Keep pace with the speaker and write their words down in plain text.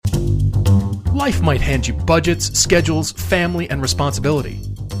Life might hand you budgets, schedules, family, and responsibility.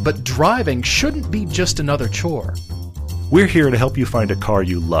 But driving shouldn't be just another chore. We're here to help you find a car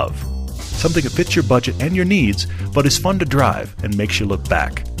you love. Something that fits your budget and your needs, but is fun to drive and makes you look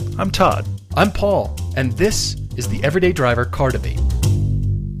back. I'm Todd. I'm Paul, and this is the Everyday Driver Car Debate.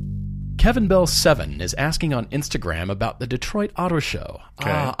 Kevin Bell 7 is asking on Instagram about the Detroit Auto Show.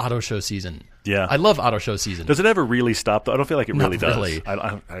 Okay. Auto show season. Yeah. I love auto show season. Does it ever really stop, though? I don't feel like it really Not does. really.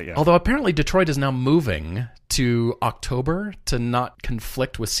 Yeah. Although apparently Detroit is now moving to October to not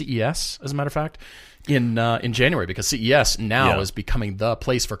conflict with CES, as a matter of fact, in January, because CES now is becoming the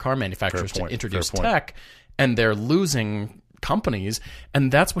place for car manufacturers to introduce tech, and they're losing companies,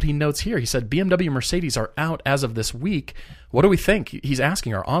 and that's what he notes here. He said BMW and Mercedes are out as of this week. What do we think? He's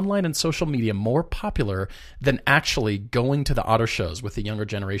asking, are online and social media more popular than actually going to the auto shows with the younger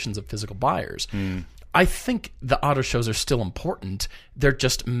generations of physical buyers? I think the auto shows are still important. They're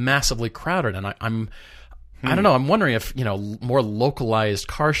just massively crowded, and I don't know. I'm wondering if, more localized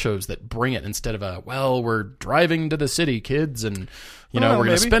car shows that bring it instead of we're driving to the city, kids, and we're going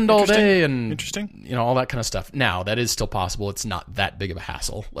to spend all day and all that kind of stuff. Now, that is still possible. It's not that big of a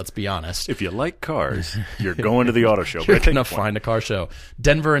hassle. Let's be honest. If you like cars, you're going to the auto show. You're going to find a car show.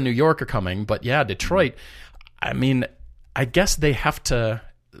 Denver and New York are coming, but yeah, Detroit. I mean, I guess they have to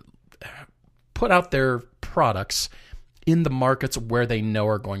put out their products in the markets where they know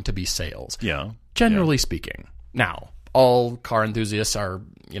are going to be sales. Yeah. Generally speaking. Now, all car enthusiasts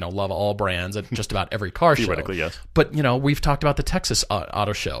love all brands at just about every car show. Theoretically, yes. But, we've talked about the Texas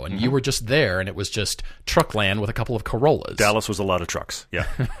Auto Show, and you were just there, and it was just truck land with a couple of Corollas. Dallas was a lot of trucks, yeah.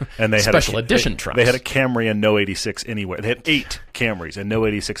 And they had special edition trucks. They had a Camry and no 86 anywhere. They had 8 Camrys and no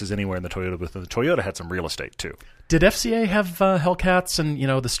 86s anywhere in the Toyota booth. And the Toyota had some real estate, too. Did FCA have Hellcats and,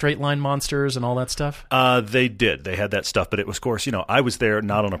 the straight line monsters and all that stuff? They did. They had that stuff. But it was, of course, I was there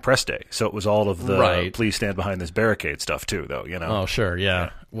not on a press day. So it was all of the please stand behind this barricade stuff, too, though, Oh, sure,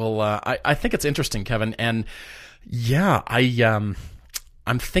 yeah. Well, I think it's interesting, Kevin. And, yeah, I'm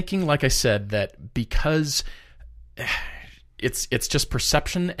thinking, like I said, that because it's just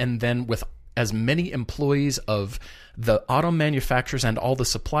perception, and then with as many employees of the auto manufacturers and all the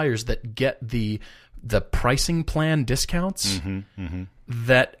suppliers that get the pricing plan discounts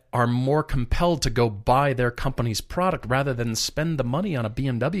that are more compelled to go buy their company's product rather than spend the money on a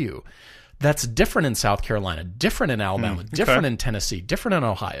BMW. That's different in South Carolina, different in Alabama, different in Tennessee, different in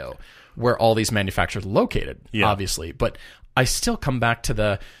Ohio, where all these manufacturers are located, obviously. But I still come back to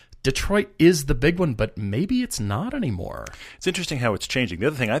the Detroit is the big one, but maybe it's not anymore. It's interesting how it's changing. The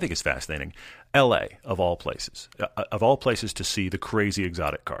other thing I think is fascinating, L.A., of all places to see the crazy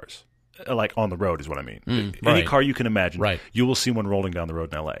exotic cars. Like on the road is what I mean. Any car you can imagine, you will see one rolling down the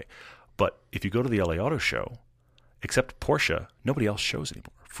road in L.A. But if you go to the L.A. Auto Show, except Porsche, nobody else shows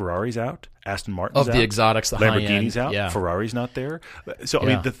anymore. Ferrari's out, Aston Martin's out. Of the exotics, the Lamborghini's high end. out, Ferrari's not there. So, I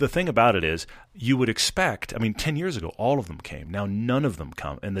mean, the thing about it is you would expect, 10 years ago, all of them came. Now none of them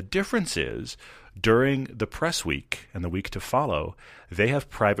come. And the difference is during the press week and the week to follow, they have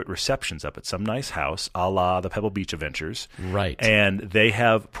private receptions up at some nice house, a la the Pebble Beach Adventures. Right. And they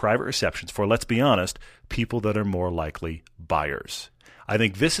have private receptions for, let's be honest, people that are more likely buyers. I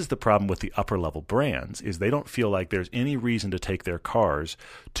think this is the problem with the upper-level brands, is they don't feel like there's any reason to take their cars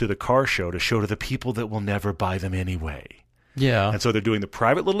to the car show to show to the people that will never buy them anyway. Yeah. And so they're doing the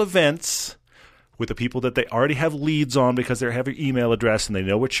private little events with the people that they already have leads on because they have your email address and they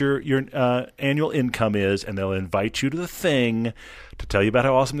know what your annual income is, and they'll invite you to the thing to tell you about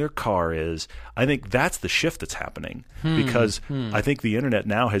how awesome their car is. I think that's the shift that's happening because I think the internet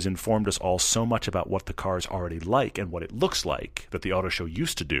now has informed us all so much about what the car's already like and what it looks like that the auto show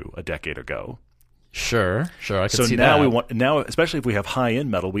used to do a decade ago. Sure, I can see that. So now, especially if we have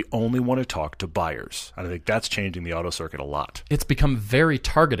high-end metal, we only want to talk to buyers. And I think that's changing the auto circuit a lot. It's become very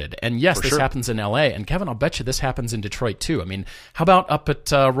targeted. And yes, this happens in L.A. And Kevin, I'll bet you this happens in Detroit too. I mean, how about up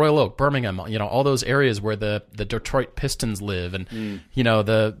at Royal Oak, Birmingham, all those areas where the Detroit Pistons live and,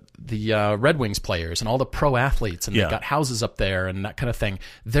 the Red Wings players and all the pro athletes, and they've got houses up there and that kind of thing.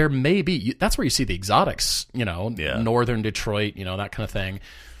 There may be, that's where you see the exotics, northern Detroit, that kind of thing.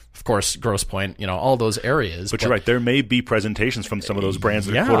 Of course, Grosse Pointe, all those areas. But you're right. There may be presentations from some of those brands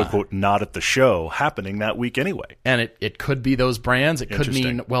that are quote-unquote not at the show happening that week anyway. And it could be those brands. It could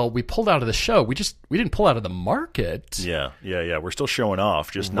mean, well, we pulled out of the show. We didn't pull out of the market. Yeah. We're still showing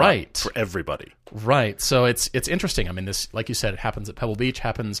off, just not for everybody. Right. So it's interesting. I mean, this, like you said, it happens at Pebble Beach,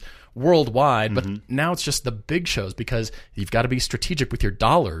 happens worldwide, but now it's just the big shows because you've got to be strategic with your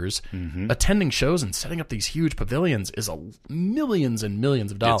dollars. Attending shows and setting up these huge pavilions is millions and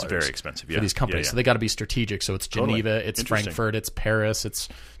millions of dollars. It's very expensive, for these companies. So they got to be strategic. So it's Geneva, it's Frankfurt, it's Paris, it's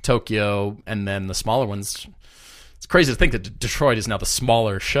Tokyo, and then the smaller ones. It's crazy to think that Detroit is now the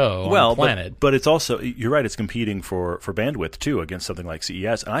smaller show on the planet. But it's also, you're right, it's competing for bandwidth, too, against something like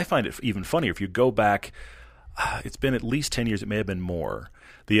CES. And I find it even funnier. If you go back, it's been at least 10 years, it may have been more.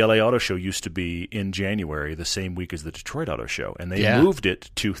 The LA Auto Show used to be in January, the same week as the Detroit Auto Show. And they moved it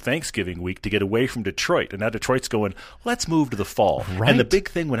to Thanksgiving week to get away from Detroit. And now Detroit's going, let's move to the fall. Right. And the big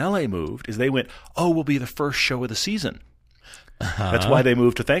thing when LA moved is they went, we'll be the first show of the season. That's why they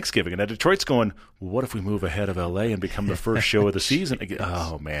moved to Thanksgiving. And now Detroit's going, well, what if we move ahead of L.A. and become the first show of the season?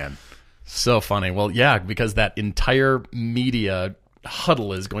 Oh, man. So funny. Well, yeah, because that entire media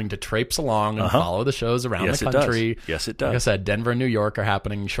huddle is going to traipse along and follow the shows around the country. Yes, it does. Like I said, Denver and New York are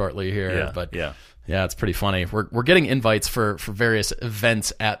happening shortly here. Yeah, it's pretty funny. We're getting invites for various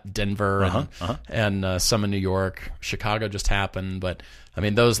events at Denver and some in New York. Chicago just happened, but I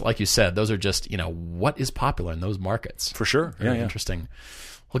mean, those, like you said, those are just, what is popular in those markets. For sure. Very interesting.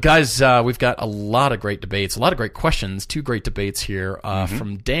 Well, guys, we've got a lot of great debates, a lot of great questions, 2 great debates here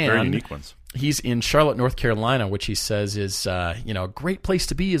from Dan. Very unique ones. He's in Charlotte, North Carolina, which he says is, a great place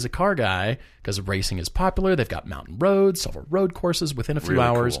to be as a car guy because racing is popular. They've got mountain roads, several road courses within a few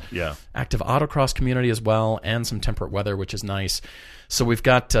hours. Cool. Yeah. Active autocross community as well, and some temperate weather, which is nice. So we've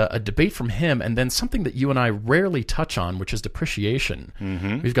got a debate from him, and then something that you and I rarely touch on, which is depreciation.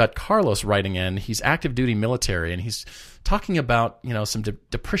 We've got Carlos writing in. He's active duty military, and he's talking about some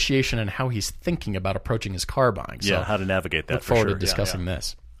depreciation and how he's thinking about approaching his car buying. So how to navigate that. Look forward to discussing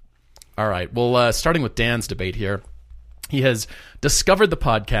this. All right. Well, starting with Dan's debate here, he has discovered the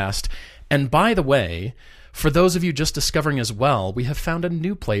podcast, and by the way, for those of you just discovering as well, we have found a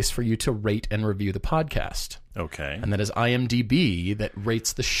new place for you to rate and review the podcast. Okay. And that is IMDb that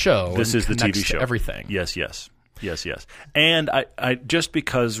rates the show. This is the TV show. Everything. Yes. And I just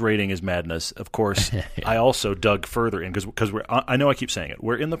because rating is madness, of course, I also dug further in because I know I keep saying it.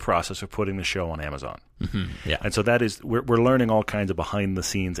 We're in the process of putting the show on Amazon. Yeah. And so that is we're learning all kinds of behind the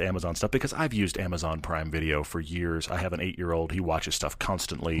scenes Amazon stuff because I've used Amazon Prime Video for years. I have an 8-year-old. He watches stuff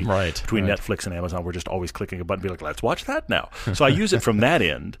constantly. Between Netflix and Amazon, we're just always clicking a button and be like, let's watch that now. So I use it from that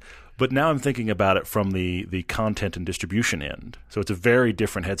end. But now I'm thinking about it from the content and distribution end. So it's a very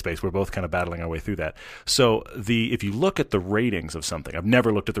different headspace. We're both kind of battling our way through that. So if you look at the ratings of something, I've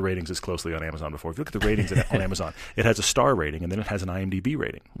never looked at the ratings as closely on Amazon before. If you look at the ratings on Amazon, it has a star rating and then it has an IMDb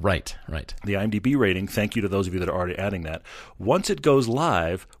rating. Right. The IMDb rating, thank you to those of you that are already adding that. Once it goes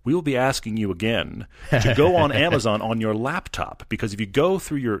live, we will be asking you again to go on Amazon on your laptop because if you go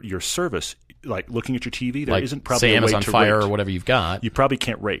through your service, like looking at your TV, there isn't probably say a Amazon way to Fire rate. or whatever you've got. You probably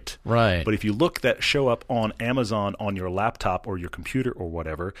can't rate. Right. But if you look that show up on Amazon on your laptop or your computer or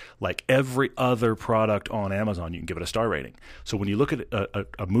whatever, like every other product on Amazon, you can give it a star rating. So when you look at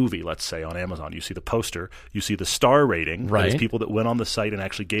a movie, let's say on Amazon, you see the poster, you see the star rating. Right. There's people that went on the site and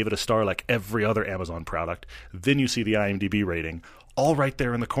actually gave it a star like every other Amazon product. Then you see the IMDb rating, all right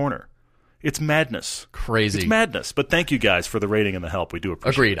there in the corner. It's madness. Crazy. It's madness. But thank you guys for the rating and the help. We do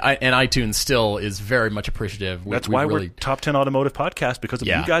appreciate it. Agreed. And iTunes still is very much appreciative. That's why we're top 10 automotive podcast because of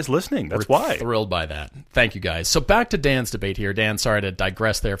you guys listening. That's why. We're thrilled by that. Thank you guys. So back to Dan's debate here. Dan, sorry to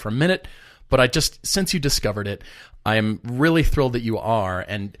digress there for a minute, but since you discovered it, I am really thrilled that you are.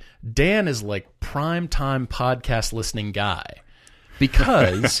 And Dan is like prime time podcast listening guy.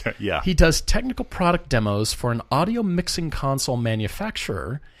 Because he does technical product demos for an audio mixing console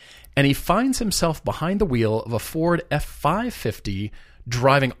manufacturer, and he finds himself behind the wheel of a Ford F550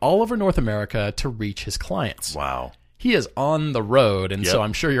 driving all over North America to reach his clients. Wow. He is on the road, and so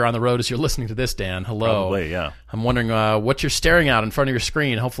I'm sure you're on the road as you're listening to this, Dan. Hello. Probably, yeah. I'm wondering what you're staring at in front of your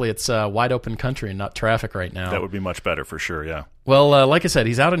screen. Hopefully it's wide open country and not traffic right now. That would be much better for sure, yeah. Well, like I said,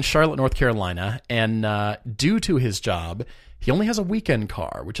 he's out in Charlotte, North Carolina, and due to his job, he only has a weekend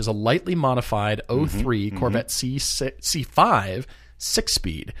car, which is a lightly modified 03 Corvette C5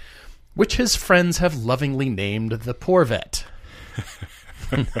 6-speed, which his friends have lovingly named the Porvette.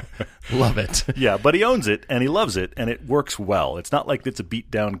 Love it. Yeah, but he owns it, and he loves it, and it works well. It's not like it's a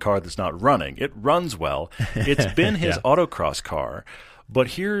beat-down car that's not running. It runs well. It's been his autocross car, but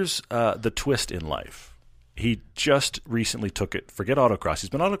here's the twist in life. He just recently took it, forget autocross, he's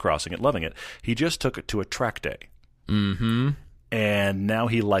been autocrossing it, loving it. He just took it to a track day. Mm-hmm. And now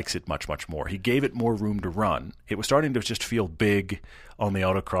he likes it much, much more. He gave it more room to run. It was starting to just feel big on the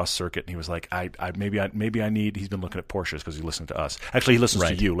autocross circuit, and he was like, maybe I need. He's been looking at Porsches because he listened to us. Actually, he listens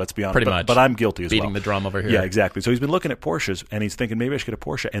to you. Let's be honest. Pretty much. But I'm guilty as well. Beating the drum over here. Yeah, exactly. So he's been looking at Porsches, and he's thinking maybe I should get a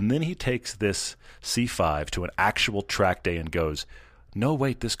Porsche. And then he takes this C5 to an actual track day and goes, no,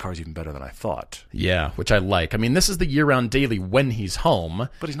 wait, this car's even better than I thought. Yeah, which I like. I mean, this is the year-round daily when he's home.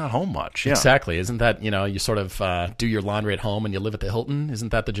 But he's not home much. Yeah. Exactly. Isn't that, you sort of do your laundry at home and you live at the Hilton?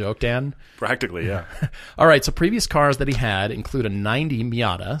 Isn't that the joke, Dan? Practically, yeah. All right, so previous cars that he had include a 90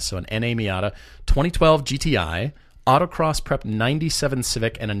 Miata, so an NA Miata, 2012 GTI, Autocross Prep 97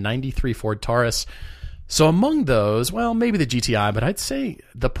 Civic, and a 93 Ford Taurus. So among those, well, maybe the GTI, but I'd say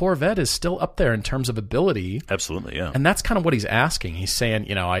the Corvette is still up there in terms of ability. Absolutely, yeah. And that's kind of what he's asking. He's saying,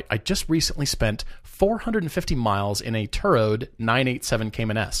 I just recently spent 450 miles in a Turod 987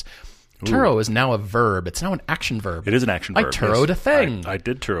 Cayman S. Turo is now a verb. It's now an action verb. It is an action verb. I Turoed a thing. I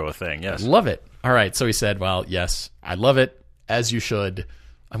did Turo a thing, yes. Love it. All right, so he said, well, yes, I love it, as you should.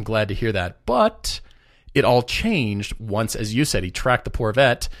 I'm glad to hear that. But it all changed once, as you said, he tracked the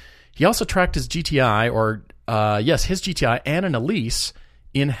Corvette. He also tracked his GTI, his GTI and an Elise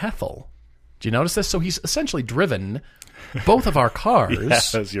in Hethel. Do you notice this? So he's essentially driven both of our cars.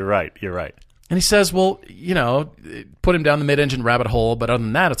 Yes, you're right. And he says, well, put him down the mid-engine rabbit hole, but other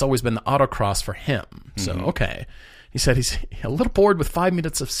than that, it's always been the autocross for him. So, okay. He said he's a little bored with 5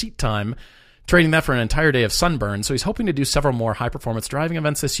 minutes of seat time, trading that for an entire day of sunburn, so he's hoping to do several more high-performance driving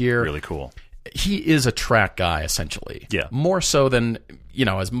events this year. Really cool. He is a track guy, essentially. Yeah. More so than,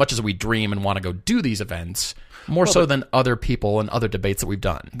 as much as we dream and want to go do these events, more so than other people and other debates that we've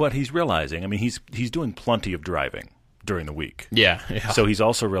done. But he's realizing, he's doing plenty of driving during the week. Yeah. So he's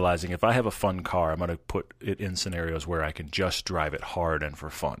also realizing if I have a fun car, I'm going to put it in scenarios where I can just drive it hard and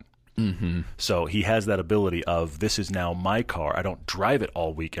for fun. Mm-hmm. So he has that ability of, this is now my car. I don't drive it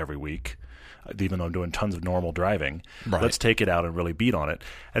all week, every week, even though I'm doing tons of normal driving. Right. Let's take it out and really beat on it.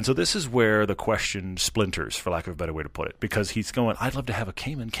 And so this is where the question splinters, for lack of a better way to put it, because he's going, I'd love to have a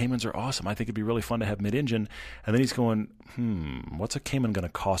Cayman. Caymans are awesome. I think it'd be really fun to have mid-engine. And then he's going, what's a Cayman going to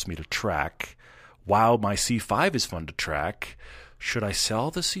cost me to track? While my C5 is fun to track, should I sell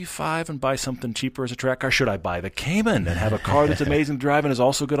the C5 and buy something cheaper as a track car? Should I buy the Cayman and have a car that's amazing to drive and is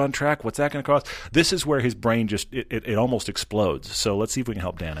also good on track? What's that going to cost? This is where his brain just, it almost explodes. So let's see if we can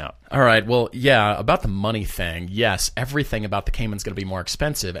help Dan out. All right. Well, yeah, about the money thing, yes, everything about the Cayman's going to be more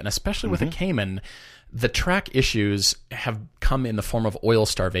expensive. And especially with a Cayman, the track issues have come in the form of oil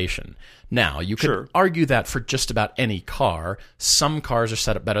starvation. Now, you could argue that for just about any car. Some cars are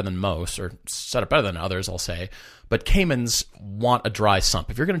set up better than most, or set up better than others, I'll say. But Caymans want a dry sump.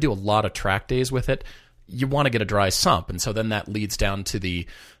 If you're going to do a lot of track days with it, you want to get a dry sump. And so then that leads down to the,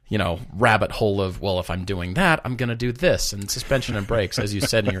 rabbit hole of, well, if I'm doing that, I'm going to do this, and suspension and brakes, as you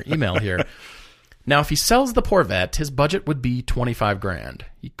said in your email here. Now, if he sells the Corvette, his budget would be $25,000.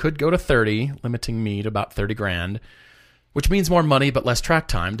 He could go to 30, limiting me to about 30 grand, which means more money but less track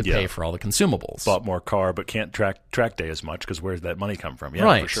time to pay for all the consumables. Bought more car but can't track day as much because where's that money come from? Yeah,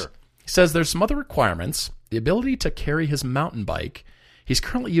 right. For sure. He says there's some other requirements. The ability to carry his mountain bike. He's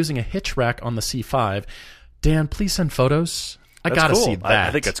currently using a hitch rack on the C5. Dan, please send photos. I got to see that.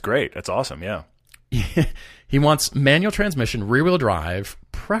 I think that's great. That's awesome, yeah. He wants manual transmission, rear-wheel drive,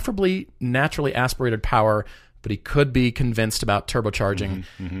 preferably naturally aspirated power, but he could be convinced about turbocharging.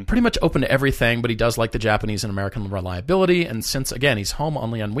 Pretty much open to everything, but he does like the Japanese and American reliability. And since, again, he's home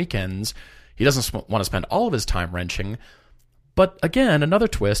only on weekends, he doesn't want to spend all of his time wrenching. But again, another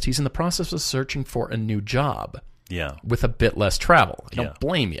twist, he's in the process of searching for a new job. Yeah. With a bit less travel. I don't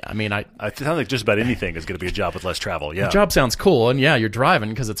blame you. I mean, I sound like just about anything is going to be a job with less travel. Yeah. The job sounds cool. And yeah, you're driving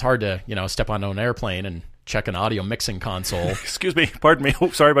because it's hard to, step on an airplane and check an audio mixing console. Excuse me. Pardon me. Oh,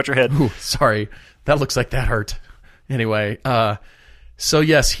 sorry about your head. Ooh, sorry. That looks like that hurt. Anyway, so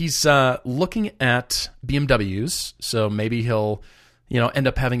yes, he's looking at BMWs. So maybe he'll, end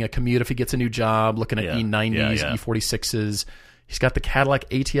up having a commute if he gets a new job, looking at E90s, E46s. He's got the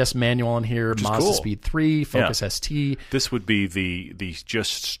Cadillac ATS manual in here, Mazda Speed 3, Focus ST. This would be the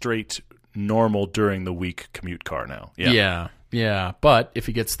just straight normal during the week commute car now. Yeah. But if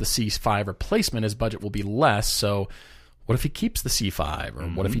he gets the C5 replacement, his budget will be less. So what if he keeps the C5? Or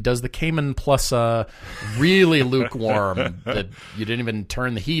what if he does the Cayman plus a really lukewarm, that you didn't even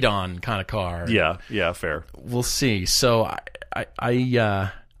turn the heat on kind of car? Yeah, fair. We'll see. So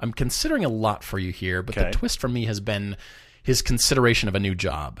I'm considering a lot for you here, but the twist for me has been his consideration of a new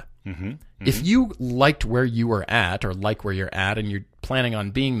job. If you liked where you were at, or like where you're at, and you're planning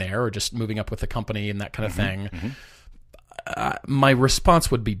on being there, or just moving up with the company and that kind of thing, my response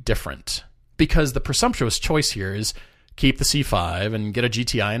would be different. Because the presumptuous choice here is, keep the C5 and get a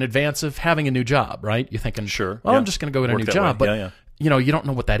GTI in advance of having a new job, right? You're thinking, sure, well, I'm just going to go get a new job. But, you don't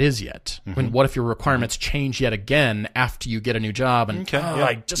know what that is yet. What if your requirements change yet again after you get a new job? And,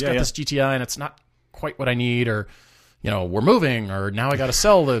 I just got this GTI and it's not quite what I need, or, we're moving, or now I got to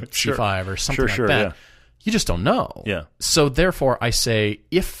sell the C5 or something like that. Yeah. You just don't know. Yeah. So therefore, I say,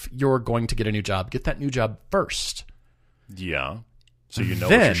 if you're going to get a new job, get that new job first. Yeah. So what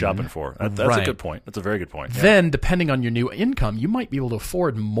you're shopping for. That's a good point. That's a very good point. Yeah. Then, depending on your new income, you might be able to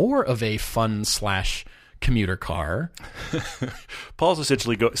afford more of a fun/commuter car. Paul's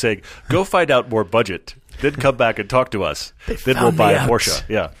essentially saying, go find out more budget, then come back and talk to us. Then we'll buy a Porsche.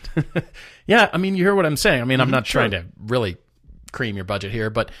 Yeah. Yeah, I mean, you hear what I'm saying. I mean, I'm not trying to really cream your budget here,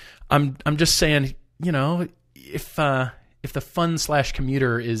 but I'm just saying, if the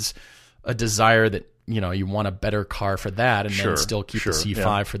fun/commuter is a desire that, you want a better car for that, and then still keep the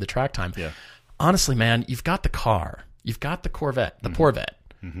C5 for the track time. Yeah. Honestly, man, you've got the car. You've got the Corvette, the Porvette.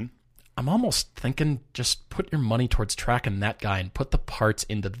 Mm-hmm. I'm almost thinking just put your money towards tracking that guy and put the parts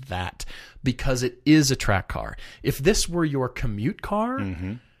into that, because it is a track car. If this were your commute car,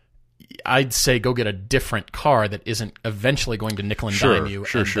 I'd say go get a different car that isn't eventually going to nickel and dime you.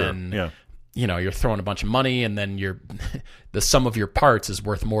 Then, you're throwing a bunch of money, and then the sum of your parts is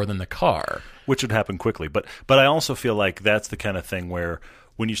worth more than the car. Which would happen quickly. But I also feel like that's the kind of thing where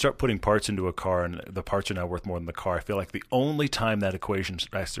when you start putting parts into a car and the parts are now worth more than the car, I feel like the only time that equation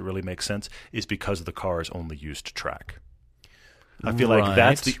has to really make sense is because the car is only used to track. I feel like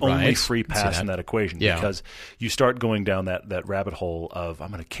that's the only free pass in that equation, because you start going down that rabbit hole of, I'm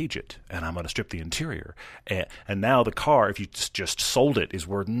going to cage it and I'm going to strip the interior. And now the car, if you just sold it, is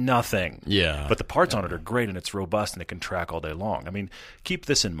worth nothing. Yeah. But the parts on it are great and it's robust and it can track all day long. I mean, keep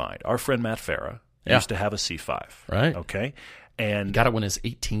this in mind. Our friend Matt Farah used to have a C5. Right. Okay. And he got it when he was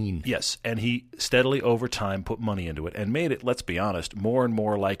 18. Yes, and he steadily over time put money into it and made it, let's be honest, more and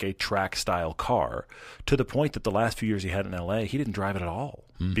more like a track-style car, to the point that the last few years he had in L.A., he didn't drive it at all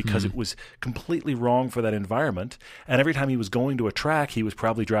because it was completely wrong for that environment. And every time he was going to a track, he was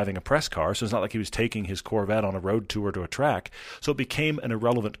probably driving a press car, so it's not like he was taking his Corvette on a road tour to a track. So it became an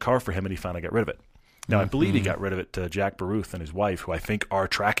irrelevant car for him, and he finally got rid of it. Now, I believe he got rid of it to Jack Baruth and his wife, who I think are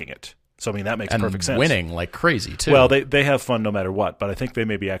tracking it. So, I mean, that makes perfect sense. Winning like crazy, too. Well, they have fun no matter what, but I think they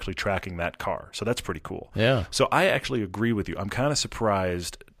may be actually tracking that car. So that's pretty cool. Yeah. So I actually agree with you. I'm kind of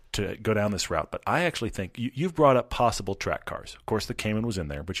surprised to go down this route, but I actually think you've brought up possible track cars. Of course, the Cayman was in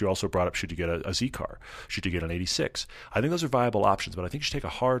there, but you also brought up, should you get a Z car? Should you get an 86? I think those are viable options, but I think you should take a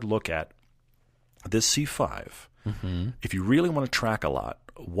hard look at this C5. Mm-hmm. If you really want to track a lot,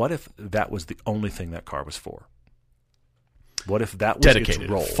 what if that was the only thing that car was for? What if that was dedicated,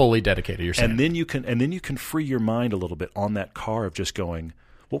 its role? Fully dedicated, you're saying. And then you can free your mind a little bit on that car of just going,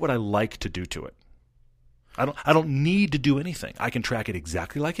 what would I like to do to it? I don't need to do anything. I can track it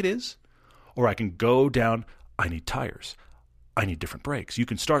exactly like it is, or I can go down, I need tires. I need different brakes. You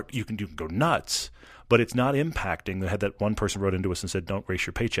can go nuts, but it's not impacting. They had that one person wrote into us and said, don't waste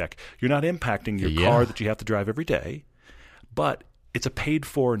your paycheck. You're not impacting your car that you have to drive every day, but it's a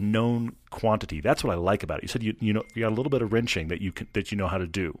paid-for known quantity. That's what I like about it. You said you got a little bit of wrenching that you know how to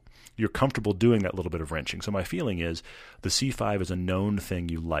do. You're comfortable doing that little bit of wrenching. So my feeling is the C5 is a known thing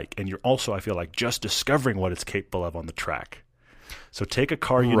you like, and you're also, I feel like, just discovering what it's capable of on the track. So take a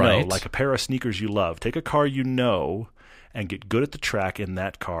car you know, like a pair of sneakers you love. Take a car you know and get good at the track in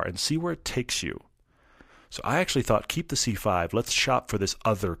that car and see where it takes you. So I actually thought, keep the C5. Let's shop for this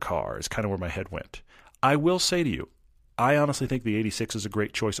other car is kind of where my head went. I will say to you, I honestly think the 86 is a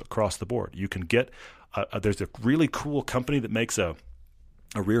great choice across the board. You can get there's a really cool company that makes a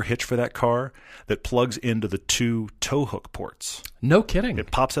rear hitch for that car that plugs into the 2 tow hook ports. No kidding. It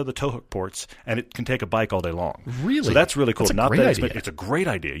pops out of the tow hook ports, and it can take a bike all day long. Really? So that's really cool. That's a great idea. It's a great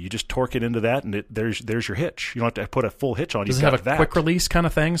idea. You just torque it into that, and there's your hitch. You don't have to put a full hitch on. Does it have a quick release kind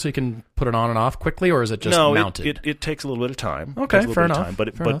of thing so you can put it on and off quickly, or is it just mounted? It takes a little bit of time. Okay, fair enough.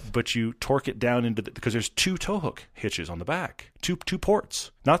 But you torque it down into because there's 2 tow hook hitches on the back. Two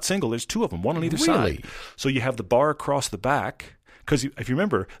ports. Not single. There's 2 of them, one on either side. So you have the bar across the back. Because if you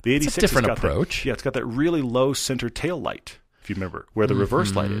remember, the 86 it's a different approach. It's got that really low center tail light, if you remember, where the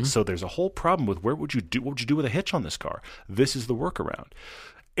reverse light is. So there's a whole problem with what would you do with a hitch on this car? This is the workaround.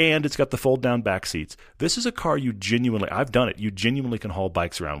 And it's got the fold-down back seats. This is a car I've done it, you genuinely can haul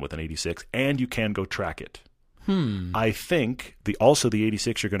bikes around with an 86, and you can go track it. I think the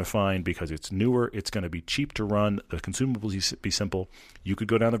 86 you're going to find, because it's newer, it's going to be cheap to run, the consumables be simple. You could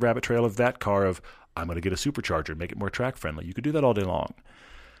go down the rabbit trail of that car of, I'm going to get a supercharger, make it more track friendly. You could do that all day long.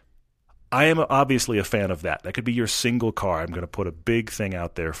 I am obviously a fan of that. That could be your single car. I'm going to put a big thing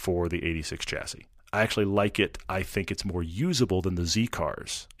out there for the 86 chassis. I actually like it. I think it's more usable than the Z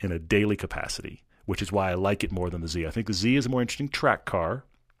cars in a daily capacity, which is why I like it more than the Z. I think the Z is a more interesting track car.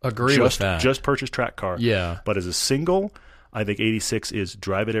 Agree with that. Just purchase track car. Yeah. But as a single, I think 86 is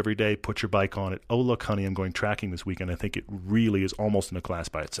drive it every day, put your bike on it. Oh, look, honey, I'm going tracking this weekend. I think it really is almost in a class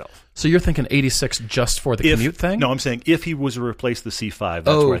by itself. So you're thinking 86 just for the commute thing? No, I'm saying if he was to replace the C5,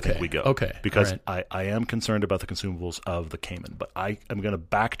 that's where I think we go. Okay. Because I am concerned about the consumables of the Cayman. But I am going to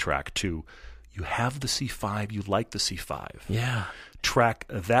backtrack to, you have the C5, you like the C5. Yeah. Track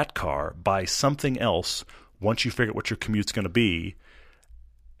that car, buy something else once you figure out what your commute's going to be.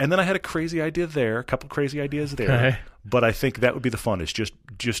 And then I had a crazy idea there, a couple crazy ideas there. Okay. But I think that would be the funnest.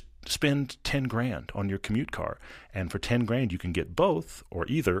 Just spend $10,000 on your commute car, and for $10,000 you can get both or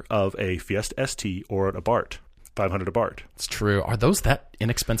either of a Fiesta ST or an Abarth, 500 Abarth. It's true. Are those that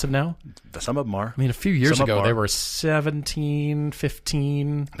inexpensive now? Some of them are. I mean, a few years ago they were 17,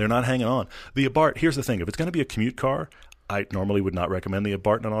 15. They're not hanging on. The Abarth. Here's the thing: if it's going to be a commute car, I normally would not recommend the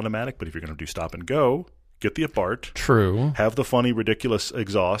Abarth on automatic. But if you're going to do stop and go, get the Abarth. True. Have the funny, ridiculous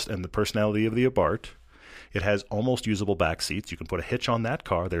exhaust and the personality of the Abarth. It has almost usable back seats. You can put a hitch on that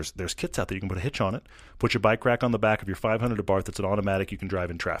car. There's kits out there. You can put a hitch on it. Put your bike rack on the back of your 500 Abarth that's an automatic. You can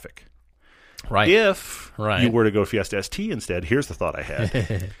drive in traffic. Right. If you were to go Fiesta ST instead, here's the thought I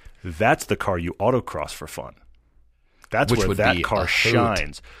had. That's the car you autocross for fun. That's where that car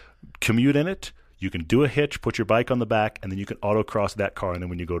shines. Commute in it. You can do a hitch, put your bike on the back, and then you can autocross that car. And then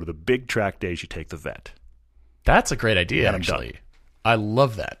when you go to the big track days, you take the Vet. That's a great idea, actually. I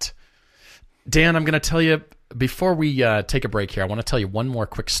love that. Dan, I'm going to tell you, before we take a break here, I want to tell you one more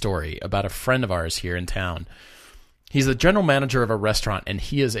quick story about a friend of ours here in town. He's the general manager of a restaurant, and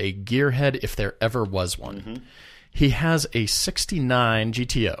he is a gearhead if there ever was one. Mm-hmm. He has a 69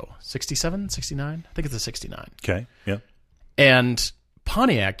 GTO. 67? 69? I think it's a 69. Okay, yeah. And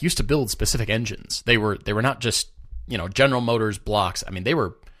Pontiac used to build specific engines. They were not just, General Motors blocks. I mean, they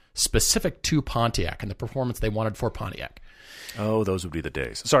were specific to Pontiac and the performance they wanted for Pontiac. Oh, those would be the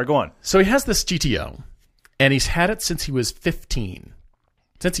days. Sorry, go on. So he has this GTO, and he's had it since he was 15,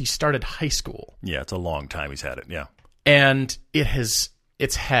 since he started high school. Yeah, it's a long time he's had it, yeah. And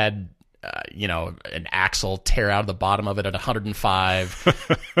it's had, an axle tear out of the bottom of it at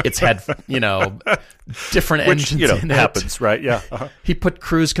 105. It's had, different engines in it. Happens, right? Yeah. Uh-huh. He put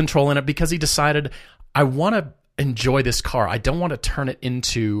cruise control in it because he decided, I want to enjoy this car. I don't want to turn it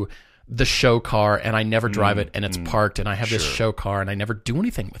into the show car, and I never drive it, and it's parked, and I have this show car, and I never do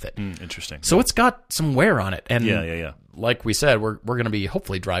anything with it. Interesting. So it's got some wear on it, and yeah. Like we said, we're going to be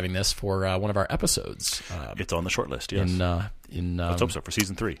hopefully driving this for one of our episodes. It's on the short list, yes. Let's hope so, for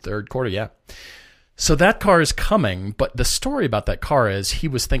season 3. Third quarter, yeah. So that car is coming, but the story about that car is he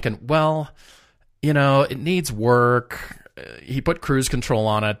was thinking, well, it needs work. He put cruise control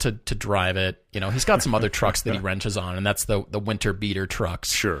on it to drive it. He's got some other trucks that he wrenches on, and that's the winter beater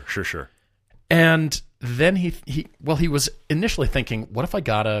trucks. Sure. And then he was initially thinking, what if I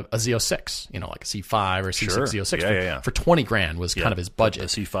got a Z06, like a C5 or a C6 Z06 for $20,000 was kind of his budget.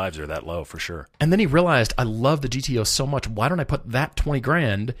 The C5s are that low for sure. And then he realized, I love the GTO so much. Why don't I put that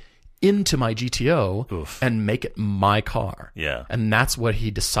 $20,000 into my GTO and make it my car? Yeah. And that's what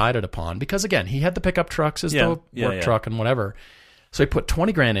he decided upon, because again, he had the pickup trucks as the work truck and whatever. So he put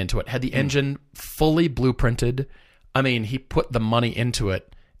 $20,000 into it, had the engine fully blueprinted. I mean, he put the money into it,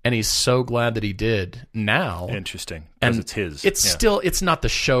 and he's so glad that he did now. Interesting. Because it's his. It's not the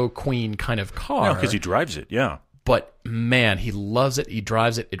show queen kind of car. No, because he drives it, yeah. But man, he loves it. He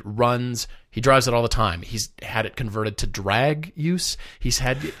drives it. It runs. He drives it all the time. He's had it converted to drag use. He's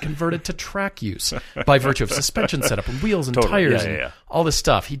had it converted to track use by virtue of suspension setup and wheels and tires and all this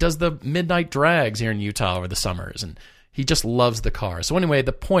stuff. He does the midnight drags here in Utah over the summers, and he just loves the car. So anyway,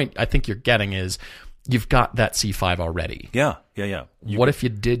 the point I think you're getting is you've got that C5 already. Yeah. What if you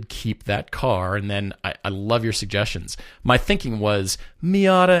did keep that car? And then I love your suggestions. My thinking was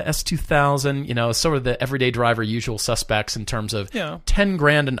Miata S2000, sort of the everyday driver, usual suspects in terms of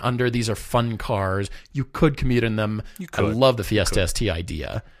 $10,000 and under. These are fun cars. You could commute in them. I love the Fiesta ST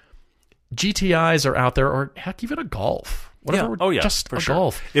idea. GTIs are out there, or heck, even a Golf. Just for sure.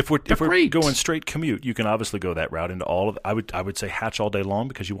 Golf. If we're going straight commute, you can obviously go that route into all of. I would say hatch all day long,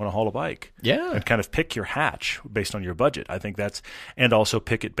 because you want to haul a bike. Yeah, and kind of pick your hatch based on your budget. I think and also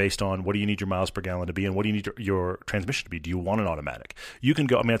pick it based on what do you need your miles per gallon to be, and what do you need your transmission to be. Do you want an automatic? You can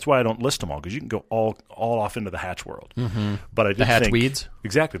go. I mean, that's why I don't list them all, because you can go all off into the hatch world. Mm-hmm. But I did the hatch think, weeds.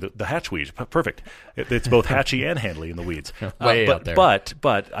 Exactly, the hatch weeds. Perfect. It's both hatchy and handly in the weeds. Out there.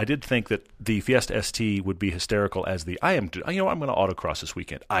 But I did think that the Fiesta ST would be hysterical as I'm going to autocross this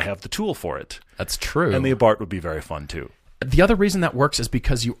weekend. I have the tool for it. That's true. And the Abarth would be very fun too. The other reason that works is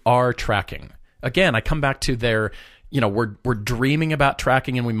because you are tracking. again, I come back to their, we're dreaming about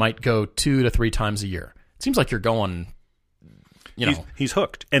tracking and we might go 2 to 3 times a year. It seems like you're going, he's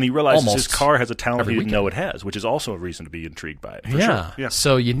hooked. And he realizes his car has a talent he didn't weekend. know it has, which is also a reason to be intrigued by it. Yeah. Sure.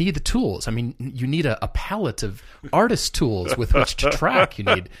 So you need the tools. I mean, you need a palette of artist tools with which to track. You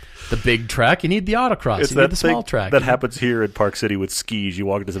need the big track. You need the autocross. You need the small track. That happens here in Park City with skis. You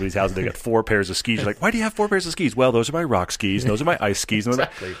walk into somebody's house and they got 4 pairs of skis. You're like, why do you have 4 pairs of skis? Well, those are my rock skis. And those are my ice skis.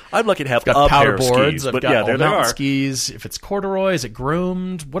 Exactly. I'm lucky to have got a powder pair boards. of skis. I've But got yeah, all there they mountain are. skis. If it's corduroy, is it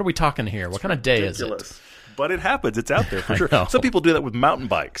groomed? What are we talking here? What kind of day is it? But it happens. It's out there for sure. know. Some people do that with mountain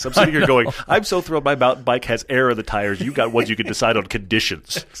bikes. I'm sitting here going, I'm so thrilled my mountain bike has air in the tires. You got ones you can decide on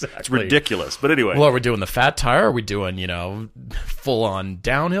conditions. Exactly. It's ridiculous. But anyway. Well, are we doing the fat tire? Are we doing, full on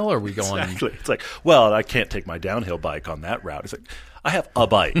downhill? Or are we going? Exactly. It's like, well, I can't take my downhill bike on that route. It's like, I have a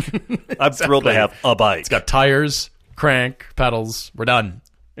bike. I'm thrilled to have a bike. It's got tires, crank, pedals. We're done.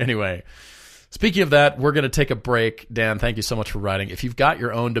 Anyway. Speaking of that, we're going to take a break. Dan, thank you so much for writing. If you've got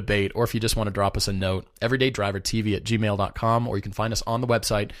your own debate or if you just want to drop us a note, everydaydrivertv@gmail.com, or you can find us on the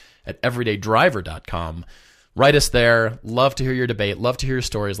website at everydaydriver.com. Write us there. Love to hear your debate. Love to hear your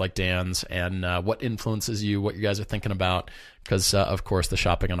stories like Dan's and what influences you, what you guys are thinking about, because, of course, the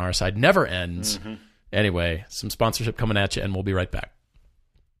shopping on our side never ends. Mm-hmm. Anyway, some sponsorship coming at you, and we'll be right back.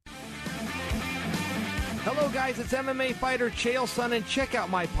 Hello, guys. It's MMA fighter Chael Sonnen. Check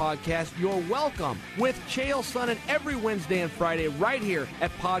out my podcast, You're Welcome, with Chael Sonnen every Wednesday and Friday right here at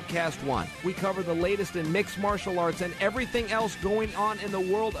Podcast One. We cover the latest in mixed martial arts and everything else going on in the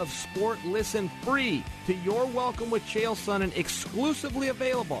world of sport. Listen free to You're Welcome with Chael Sonnen, exclusively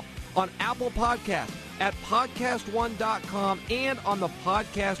available on Apple Podcasts, at podcastone.com, and on the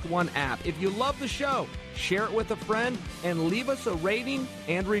Podcast One app. If you love the show, share it with a friend and leave us a rating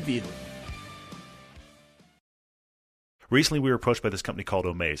and review. Recently, we were approached by this company called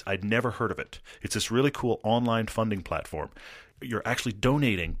Omaze. I'd never heard of it. It's this really cool online funding platform. You're actually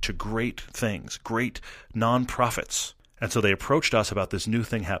donating to great things, great nonprofits. And so they approached us about this new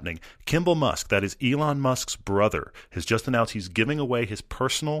thing happening. Kimball Musk, that is Elon Musk's brother, has just announced he's giving away his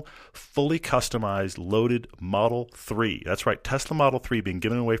personal, fully customized, loaded Model 3. That's right, Tesla Model 3 being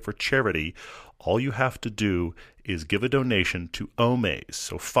given away for charity. All you have to do is give a donation to Omaze.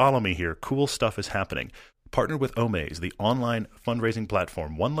 So follow me here. Cool stuff is happening. Partnered with Omaze, the online fundraising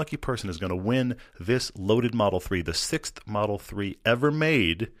platform. One lucky person is going to win this loaded Model 3, the 6th Model 3 ever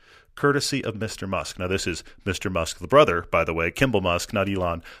made, courtesy of Mr. Musk. Now, this is Mr. Musk, the brother, by the way, Kimball Musk, not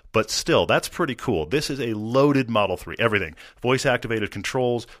Elon. But still, that's pretty cool. This is a loaded Model 3, everything. Voice-activated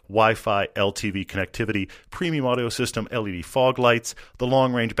controls, Wi-Fi, LTV connectivity, premium audio system, LED fog lights, the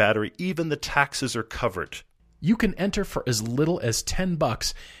long-range battery, even the taxes are covered. You can enter for as little as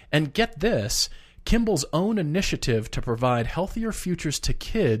 $10 and get this, Kimball's own initiative to provide healthier futures to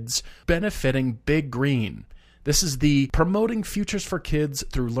kids, benefiting Big Green. This is the Promoting Futures for Kids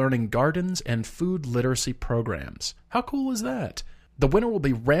Through Learning Gardens and Food Literacy Programs. How cool is that? The winner will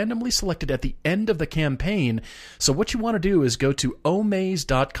be randomly selected at the end of the campaign, so what you want to do is go to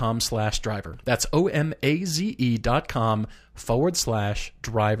omaze.com/driver. That's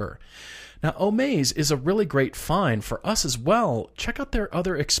OMAZE.com/driver. Now, Omaze is a really great find for us as well. Check out their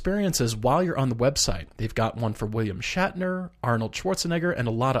other experiences while you're on the website. They've got one for William Shatner, Arnold Schwarzenegger, and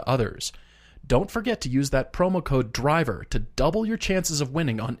a lot of others. Don't forget to use that promo code DRIVER to double your chances of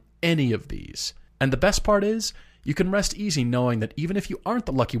winning on any of these. And the best part is, you can rest easy knowing that even if you aren't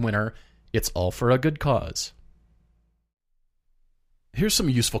the lucky winner, it's all for a good cause. Here's some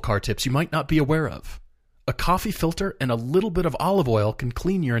useful car tips you might not be aware of. A coffee filter and a little bit of olive oil can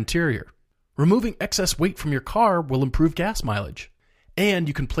clean your interior. Removing excess weight from your car will improve gas mileage. And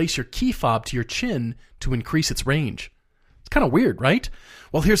you can place your key fob to your chin to increase its range. It's kind of weird, right?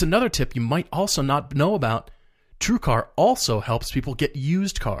 Well, here's another tip you might also not know about. TrueCar also helps people get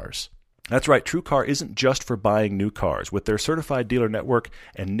used cars. That's right. TrueCar isn't just for buying new cars. With their certified dealer network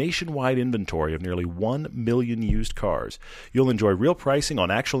and nationwide inventory of nearly 1 million used cars, you'll enjoy real pricing on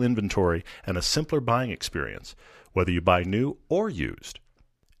actual inventory and a simpler buying experience, whether you buy new or used.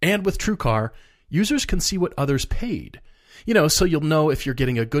 And with TrueCar, users can see what others paid. So you'll know if you're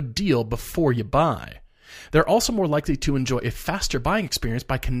getting a good deal before you buy. They're also more likely to enjoy a faster buying experience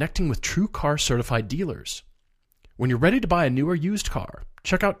by connecting with TrueCar certified dealers. When you're ready to buy a new or used car,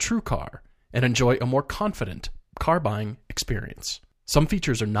 check out TrueCar and enjoy a more confident car buying experience. Some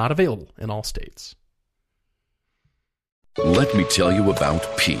features are not available in all states. Let me tell you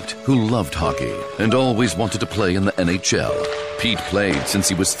about Pete, who loved hockey and always wanted to play in the NHL. Pete played since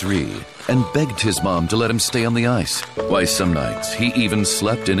he was 3 and begged his mom to let him stay on the ice. Why, some nights he even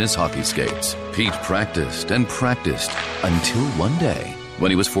slept in his hockey skates. Pete practiced and practiced until one day,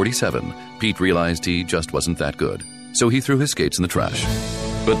 when he was 47, Pete realized he just wasn't that good, so he threw his skates in the trash.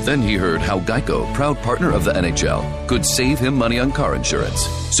 But then he heard how Geico, proud partner of the NHL, could save him money on car insurance.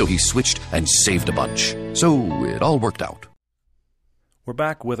 So he switched and saved a bunch. So it all worked out. We're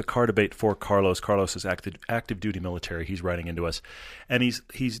back with a car debate for Carlos. Carlos is active duty military. He's writing into us, and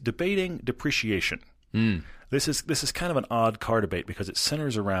he's debating depreciation. This is kind of an odd car debate because it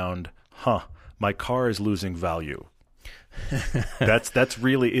centers around, my car is losing value. That's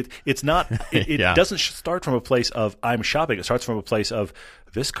really it. It's not. It doesn't start from a place of I'm shopping. It starts from a place of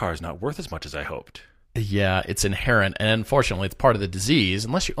this car is not worth as much as I hoped. Yeah, it's inherent, and unfortunately, it's part of the disease.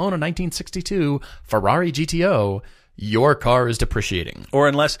 Unless you own a 1962 Ferrari GTO, your car is depreciating. Or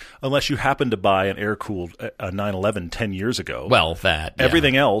unless you happen to buy an air-cooled 911 10 years ago. Well, that. Yeah.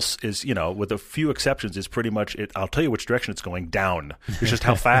 Everything else is, with a few exceptions, is pretty much it. I'll tell you which direction it's going down. It's just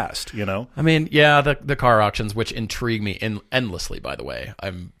how fast, I mean, yeah, the car auctions, which intrigue me endlessly, by the way.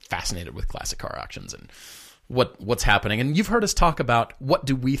 I'm fascinated with classic car auctions and what's happening. And you've heard us talk about what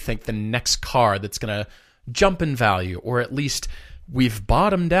do we think the next car that's going to jump in value, or at least we've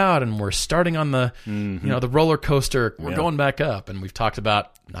bottomed out and we're starting on the the roller coaster. We're going back up, and we've talked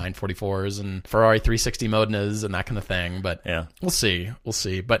about 944s and Ferrari 360 Modenas and that kind of thing. But we'll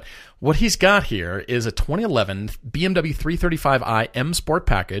see. But what he's got here is a 2011 BMW 335i M Sport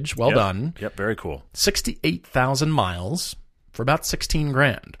package. Well done. Yep, very cool. 68,000 miles for about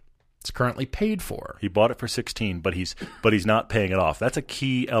 $16,000. It's currently paid for. He bought it for $16,000, but he's not paying it off. That's a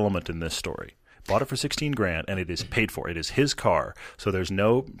key element in this story. Bought it for $16,000, and it is paid for. It is his car, so there's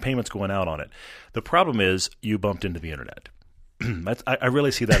no payments going out on it. The problem is you bumped into the internet. I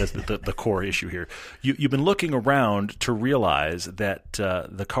really see that as the core issue here. You've been looking around to realize that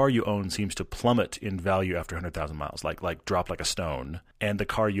the car you own seems to plummet in value after 100,000 miles, like drop like a stone. And the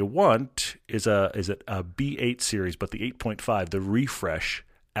car you want is a B8 series, but the 8.5, the refresh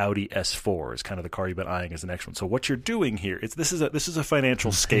Audi S4 is kind of the car you've been eyeing as the next one. So what you're doing here is this is a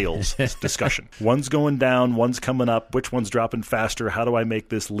financial scales discussion. One's going down, one's coming up. Which one's dropping faster? How do I make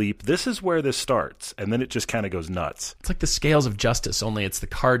this leap? This is where this starts, and then it just kind of goes nuts. It's like the scales of justice, only it's the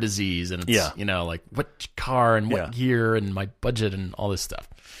car disease, and it's like what car and what year and my budget and all this stuff.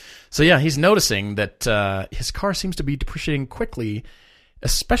 So he's noticing that his car seems to be depreciating quickly,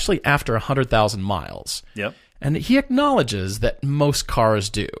 especially after 100,000 miles. Yep. And he acknowledges that most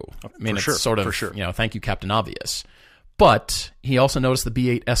cars do. I mean, it's sort of, thank you, Captain Obvious. But he also noticed the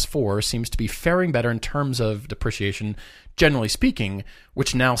B8 S4 seems to be faring better in terms of depreciation, generally speaking,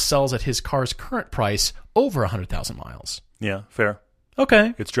 which now sells at his car's current price over 100,000 miles. Yeah, fair.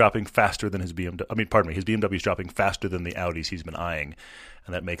 Okay. It's dropping faster than his BMW. His BMW is dropping faster than the Audis he's been eyeing,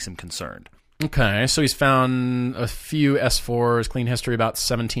 and that makes him concerned. Okay, so he's found a few S4s, clean history, about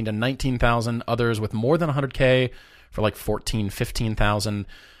 17 to 19,000. Others with more than 100K for like 14, 15,000.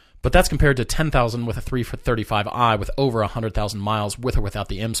 But that's compared to 10,000 with a 335i with over 100,000 miles with or without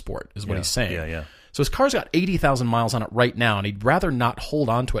the M Sport, is what he's saying. Yeah. So his car's got 80,000 miles on it right now, and he'd rather not hold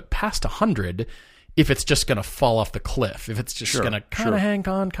on to it past 100 if it's just going to fall off the cliff. If it's just going to kind of hang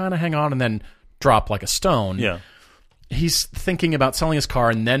on, and then drop like a stone. Yeah. He's thinking about selling his car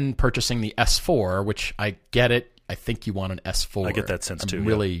and then purchasing the S4, which I get it. I think you want an S4. I get that sense too. I'm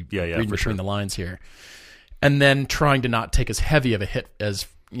really reading between the lines here. And then trying to not take as heavy of a hit as,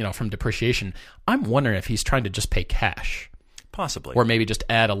 from depreciation. I'm wondering if he's trying to just pay cash. Possibly. Or maybe just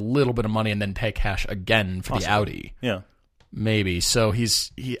add a little bit of money and then pay cash again for the Audi. Yeah. Maybe. So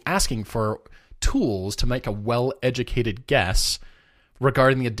he's asking for tools to make a well-educated guess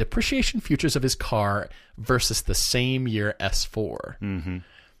regarding the depreciation futures of his car versus the same year S4. Mm-hmm.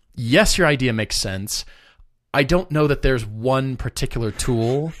 Yes, your idea makes sense. I don't know that there's one particular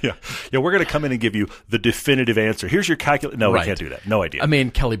tool. Yeah, we're going to come in and give you the definitive answer. Here's your calculator. No, we can't do that. No idea. I mean,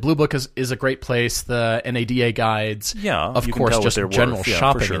 Kelley Blue Book is a great place. The NADA guides. Yeah, of course, just general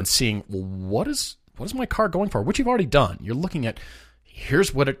shopping and seeing, what is my car going for, which you've already done. You're looking at,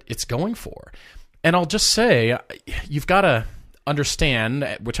 here's what it's going for. And I'll just say, you've got to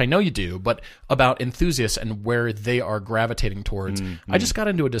understand, which I know you do, but about enthusiasts and where they are gravitating towards. I just got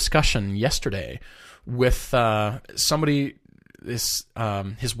into a discussion yesterday with somebody.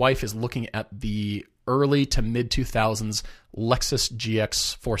 His wife is looking at the early to mid 2000s Lexus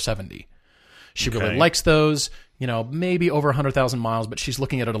GX 470. She really likes those, maybe over 100,000 miles, but she's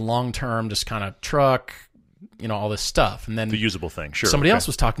looking at it a long term, just kind of truck, all this stuff. And then the usable thing. Sure. Somebody else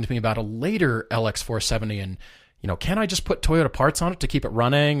was talking to me about a later LX 470 and can I just put Toyota parts on it to keep it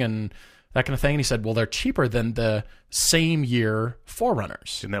running and that kind of thing? And he said, well, they're cheaper than the same year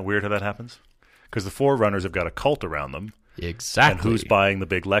 4Runners. Isn't that weird how that happens? Because the 4Runners have got a cult around them. Exactly. And who's buying the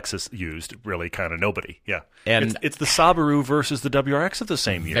big Lexus used? Really kind of nobody. Yeah. And it's the Subaru versus the WRX of the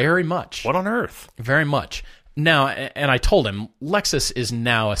same year. Very much. What on earth? Very much. Now, and I told him, Lexus is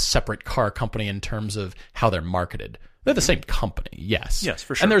now a separate car company in terms of how they're marketed. They're the same company, yes. Yes,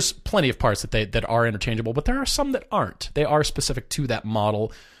 for sure. And there's plenty of parts that are interchangeable, but there are some that aren't. They are specific to that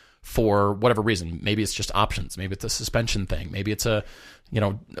model for whatever reason. Maybe it's just options. Maybe it's a suspension thing. Maybe it's a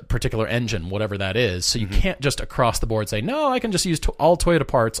particular engine, whatever that is. So you can't just across the board say, no, I can just use all Toyota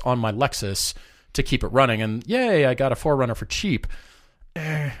parts on my Lexus to keep it running. And yay, I got a 4Runner for cheap.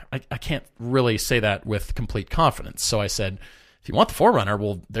 I can't really say that with complete confidence. So I said, if you want the 4Runner,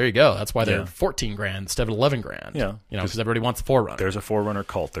 well, there you go. That's why they're $14,000 instead of $11,000. Yeah, because everybody wants the 4Runner. There's a 4Runner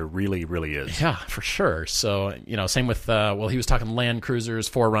cult. There really, really is. Yeah, for sure. So same with he was talking Land Cruisers,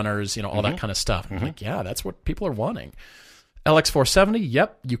 4Runners, all that kind of stuff. I'm like, yeah, that's what people are wanting. LX470,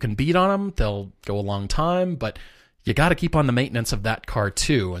 yep, you can beat on them. They'll go a long time, but you got to keep on the maintenance of that car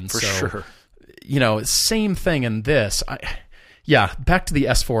too. And for sure, same thing in this. Back to the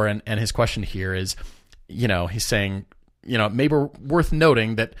S4 and his question here is, he's saying, maybe worth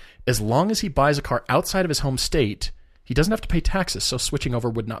noting that as long as he buys a car outside of his home state, he doesn't have to pay taxes, so switching over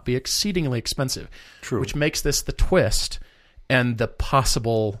would not be exceedingly expensive. True. Which makes this the twist and the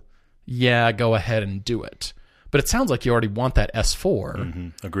possible, go ahead and do it. But it sounds like you already want that S4.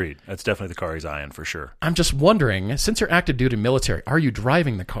 Mm-hmm. Agreed. That's definitely the car he's eyeing for sure. I'm just wondering, since you're active duty military, are you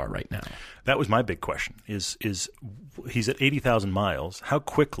driving the car right now? That was my big question. Is he's at 80,000 miles. How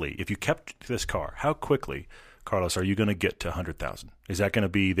quickly, if you kept this car, how quickly, Carlos, are you going to get to 100,000? Is that going to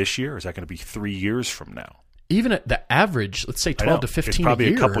be this year, or is that going to be 3 years from now? Even at the average, let's say 12 to 15 it's probably a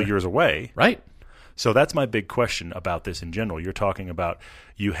year. A couple years away. Right. So that's my big question about this in general. You're talking about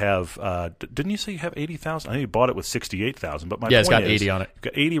you have didn't you say you have 80,000? I know you bought it with 68,000, but my point it's got 80 on it. You've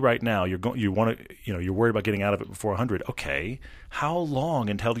got 80 right now. You're worried about getting out of it before 100. Okay, how long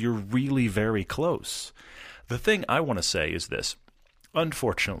until you're really very close? The thing I want to say is this: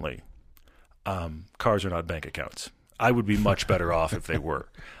 unfortunately, cars are not bank accounts. I would be much better off if they were.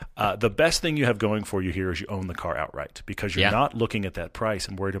 The best thing you have going for you here is you own the car outright, because you're not looking at that price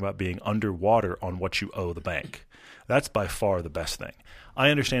and worried about being underwater on what you owe the bank. That's by far the best thing. I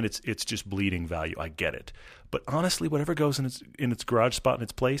understand it's just bleeding value. I get it. But honestly, whatever goes in its garage spot in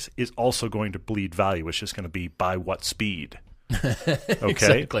its place is also going to bleed value. It's just going to be by what speed. Okay?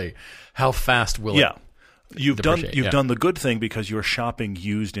 Exactly. How fast will it? You've done the good thing because you're shopping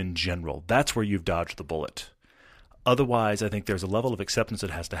used in general. That's where you've dodged the bullet. Otherwise, I think there's a level of acceptance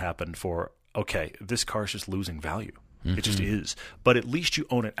that has to happen for, okay, this car's just losing value. Mm-hmm. It just is. But at least you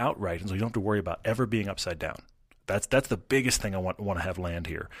own it outright, and so you don't have to worry about ever being upside down. That's the biggest thing I want to have land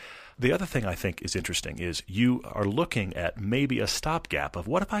here. The other thing I think is interesting is you are looking at maybe a stopgap of,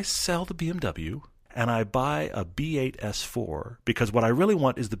 what if I sell the BMW and I buy a B8 S4? Because what I really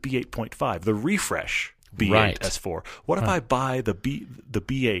want is the B8.5, the refresh B8 S4. What if I buy the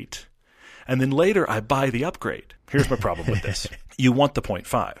B8 and then later I buy the upgrade? Here's my problem with this. You want the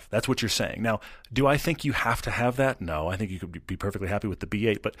 0.5. That's what you're saying. Now, do I think you have to have that? No, I think you could be perfectly happy with the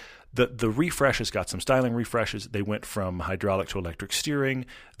B8. But the refresh has got some styling refreshes. They went from hydraulic to electric steering.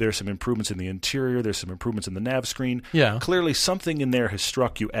 There's some improvements in the interior. There's some improvements in the nav screen. Yeah. Clearly, something in there has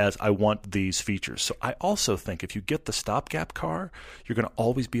struck you as, I want these features. So I also think if you get the stopgap car, you're going to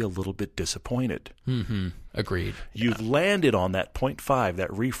always be a little bit disappointed. Mm-hmm. Agreed. You've landed on that 0.5,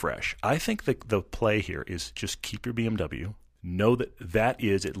 that refresh. I think the play here is just keep your BMW. Know that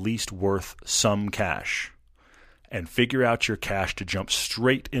is at least worth some cash, and figure out your cash to jump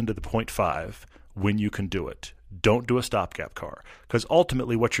straight into the 0.5 when you can do it. Don't do a stopgap car, because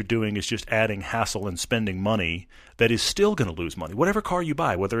ultimately what you're doing is just adding hassle and spending money that is still going to lose money. Whatever car you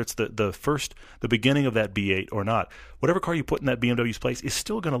buy, whether it's the beginning of that B8 or not, whatever car you put in that BMW's place is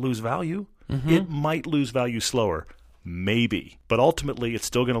still going to lose value. Mm-hmm. It might lose value slower, maybe, but ultimately it's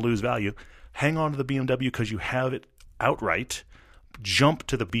still going to lose value. Hang on to the BMW because you have it outright. Jump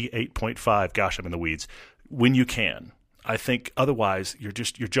to the B8.5. Gosh, I'm in the weeds. When you can. I think otherwise you're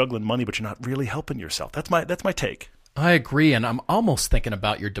juggling money, but you're not really helping yourself. That's my take. I agree, and I'm almost thinking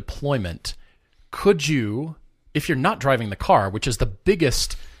about your deployment. Could you, if you're not driving the car, which is the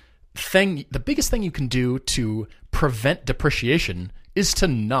biggest thing you can do to prevent depreciation is to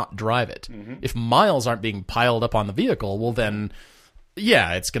not drive it. Mm-hmm. If miles aren't being piled up on the vehicle, well then,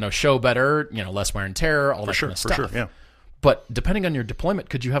 it's going to show better, less wear and tear, all that kind of stuff. For sure, yeah. But depending on your deployment,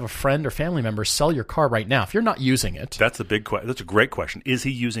 could you have a friend or family member sell your car right now if you're not using it? That's a big question. That's a great question. Is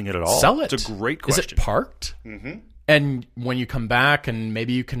he using it at all? Sell it. It's a great question. Is it parked? Mm-hmm. And when you come back, and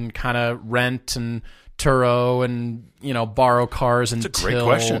maybe you can kind of rent and Turo and, borrow cars until a great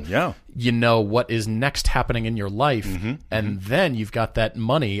question. Yeah. you know what is next happening in your life. And then you've got that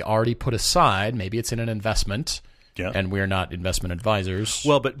money already put aside. Maybe it's in an investment. Yeah. And we're not investment advisors.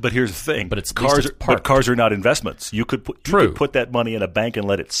 Well, but here's the thing. But it's cars are not investments. You could True. put that money in a bank and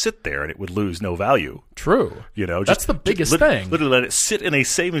let it sit there, and it would lose no value. True. That's the biggest thing. Literally let it sit in a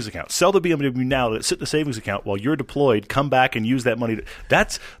savings account. Sell the BMW now, let it sit in a savings account while you're deployed. Come back and use that money.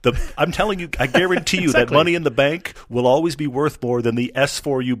 I'm telling you, I guarantee you Exactly. that money in the bank will always be worth more than the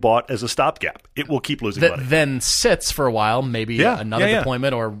S4 you bought as a stopgap. It will keep losing money. Then sits for a while, maybe another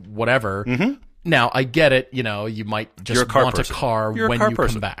deployment or whatever. Now, I get it. You might just want a car when you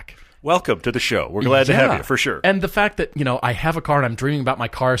come back. Welcome to the show. We're glad to have you, for sure. And the fact that, I have a car and I'm dreaming about my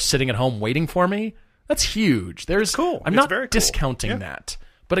car sitting at home waiting for me, that's huge. Cool. I'm It's not very cool. discounting that.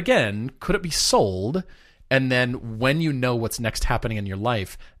 But again, could it be sold? And then when you know what's next happening in your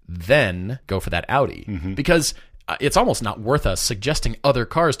life, then go for that Audi. Because it's almost not worth us suggesting other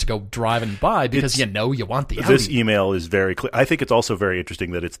cars to go drive and buy because you want the Audi. This email is very clear. I think it's also very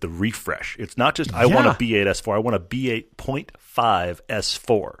interesting that it's the refresh. It's not just, I want a B8 S4. I want a B8.5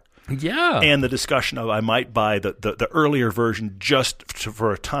 S4. Yeah. And the discussion of I might buy the earlier version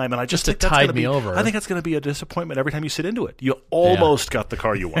for a time. And I just to think that's tide gonna me be, over. I think that's going to be a disappointment every time you sit into it. You almost got the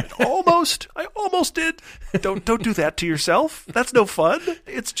car you wanted. Almost. I almost did. Don't do that to yourself. That's no fun.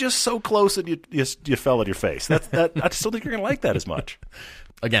 It's just so close and you fell on your face. I just don't think you're going to like that as much.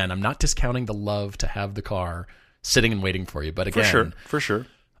 Again, I'm not discounting the love to have the car sitting and waiting for you. But again, For sure.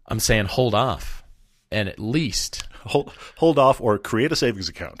 I'm saying hold off and at least hold off or create a savings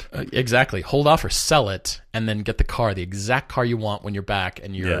account. Exactly. Hold off or sell it and then get the exact car you want when you're back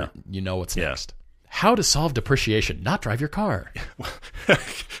and you know what's next. How to solve depreciation, not drive your car.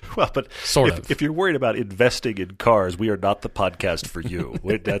 Well, but if you're worried about investing in cars, we are not the podcast for you.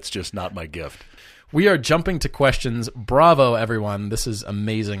 That's just not my gift. We are jumping to questions. Bravo, everyone. This is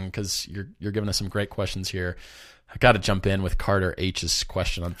amazing because you're giving us some great questions here. I got to jump in with Carter H's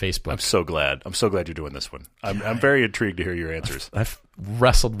question on Facebook. I'm so glad you're doing this one. I'm very intrigued to hear your answers. I've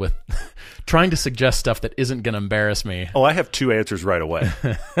wrestled with trying to suggest stuff that isn't going to embarrass me. Oh, I have two answers right away.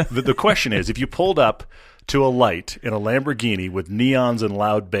 The question is, if you pulled up to a light in a Lamborghini with neons and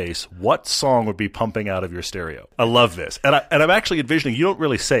loud bass, what song would be pumping out of your stereo? I love this. And I'm actually envisioning, you don't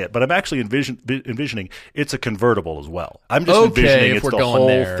really say it, but I'm actually envisioning it's a convertible as well. I'm just envisioning it's the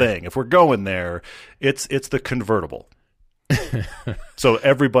whole thing. If we're going there, it's the convertible. So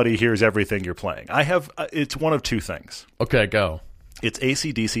everybody hears everything you're playing. It's one of two things. Okay, go. It's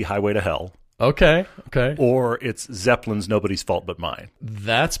AC/DC Highway to Hell. Okay. Or it's Zeppelin's Nobody's Fault But Mine.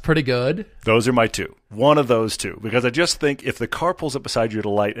 That's pretty good. Those are my two. One of those two. Because I just think if the car pulls up beside you at a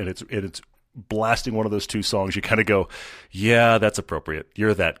light and it's blasting one of those two songs, you kind of go, yeah, that's appropriate.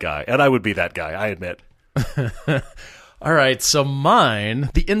 You're that guy. And I would be that guy, I admit. All right, so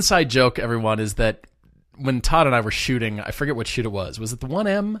mine, the inside joke, everyone, is that when Todd and I were shooting, I forget what shoot it was. Was it the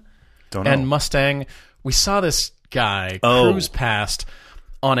 1M? Don't know. And Mustang? We saw this guy cruise past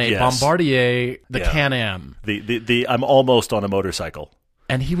on a Bombardier, the Can-Am. The I'm almost on a motorcycle.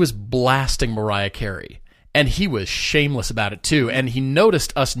 And he was blasting Mariah Carey. And he was shameless about it, too. And he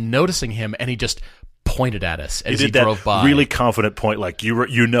noticed us noticing him, and he just pointed at us as he drove by. Really confident point, like,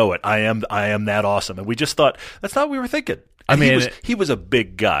 you know it. I am that awesome. And we just thought, that's not what we were thinking. He was a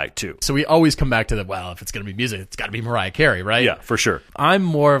big guy, too. So we always come back to if it's going to be music, it's got to be Mariah Carey, right? Yeah, for sure. I'm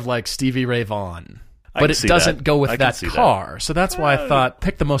more of like Stevie Ray Vaughan. But it doesn't go with that car. So that's why I thought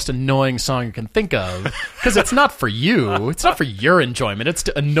pick the most annoying song you can think of. Because it's not for you. It's not for your enjoyment. It's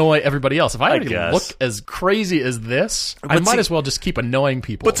to annoy everybody else. If I already look as crazy as this, I might as well just keep annoying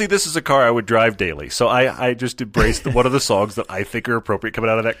people. But see, this is a car I would drive daily. So I just embraced one of the songs that I think are appropriate coming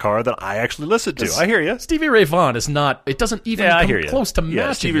out of that car that I actually listen to. I hear you. Stevie Ray Vaughan is not, it doesn't even come close to matching.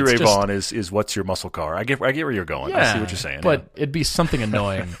 Yeah, Stevie Ray Vaughan is What's Your Muscle Car. I get where you're going. Yeah, I see what you're saying. But it'd be something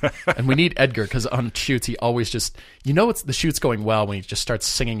annoying. And we need Edgar because on shoots he always just, the shoot's going well when he just starts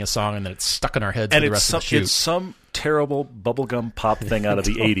singing a song and then it's stuck in our heads for the rest of the shoot. It's some terrible bubblegum pop thing out of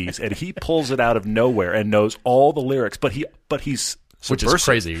the 80s, and he pulls it out of nowhere and knows all the lyrics, but he's which is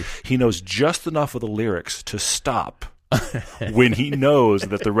crazy. He knows just enough of the lyrics to stop when he knows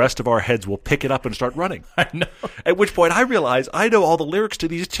that the rest of our heads will pick it up and start running. I know. At which point I realize I know all the lyrics to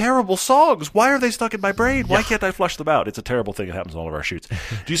these terrible songs. Why are they stuck in my brain? Why can't I flush them out? It's a terrible thing that happens in all of our shoots.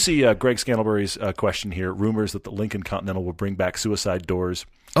 Do you see Greg Scantlebury's question here? Rumors that the Lincoln Continental will bring back suicide doors.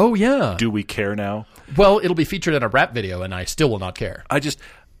 Oh, yeah. Do we care now? Well, it'll be featured in a rap video, and I still will not care.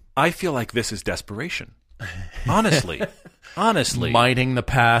 I feel like this is desperation. Honestly. Mining the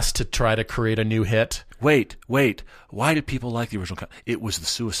past to try to create a new hit. wait. Why did people like the original? It was the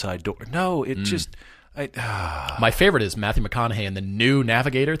suicide door. No, it just... My favorite is Matthew McConaughey in the new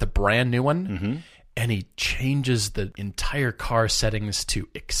Navigator, the brand new one, and he changes the entire car settings to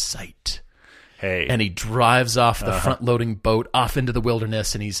Excite. Hey. And he drives off the front-loading boat off into the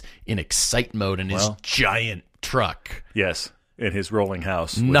wilderness, and he's in Excite mode in his giant truck. Yes, in his rolling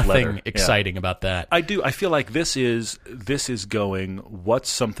house. With Nothing leather. exciting about that. I feel like this is going, what's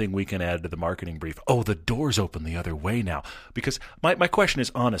something we can add to the marketing brief? Oh, the doors open the other way now. Because my question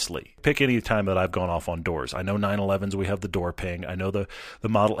is, honestly, pick any time that I've gone off on doors. I know 911s, we have the door ping. I know the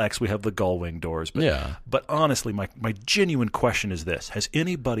Model X, we have the gull wing doors. But honestly, my genuine question is this. Has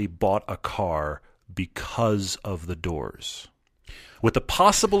anybody bought a car because of the doors? With the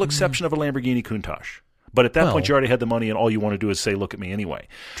possible exception of a Lamborghini Countach. But at that point, you already had the money, and all you want to do is say, look at me anyway.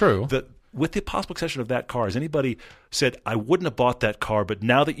 True. With the possible exception of that car, has anybody said, I wouldn't have bought that car, but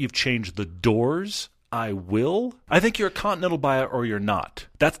now that you've changed the doors, I will? I think you're a Continental buyer or you're not.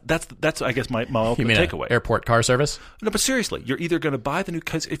 That's I guess, my ultimate takeaway. Airport car service? No, but seriously, you're either going to buy the new,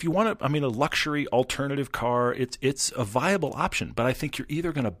 because if you want a luxury alternative car, it's a viable option. But I think you're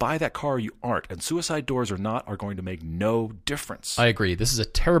either going to buy that car or you aren't. And suicide doors or not are going to make no difference. I agree. This is a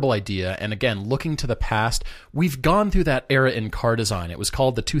terrible idea. And again, looking to the past, we've gone through that era in car design. It was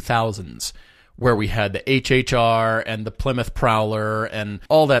called the 2000s. Where we had the HHR and the Plymouth Prowler and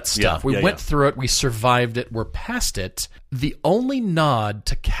all that stuff. We went through it. We survived it. We're past it. The only nod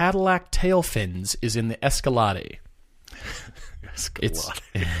to Cadillac tail fins is in the Escalade.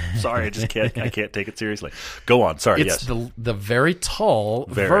 Sorry, I can't take it seriously. Go on. Sorry, it's the very tall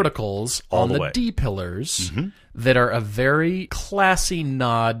verticals on the D-pillars that are a very classy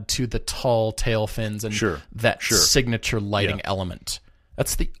nod to the tall tail fins and that signature lighting element.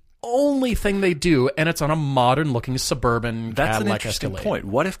 That's the only thing they do, and it's on a modern-looking suburban That's Cadillac an interesting Escalade. point.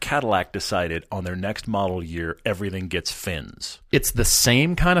 What if Cadillac decided on their next model year everything gets fins? It's the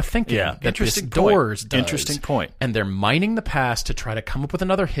same kind of thinking that this Doors does. Interesting point. And they're mining the past to try to come up with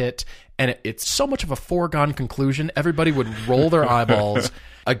another hit, and it's so much of a foregone conclusion, everybody would roll their eyeballs.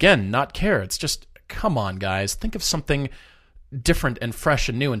 Again, not care. It's just, come on, guys. Think of something different and fresh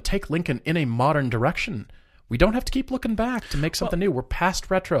and new, and take Lincoln in a modern direction. We don't have to keep looking back to make something new. We're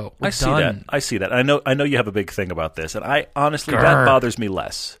past retro. We're done. I see that. I know you have a big thing about this, and I honestly that bothers me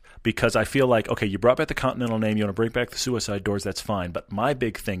less because I feel like, okay, you brought back the Continental name, you want to bring back the suicide doors, that's fine. But my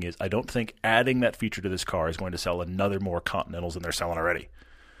big thing is I don't think adding that feature to this car is going to sell another more Continentals than they're selling already.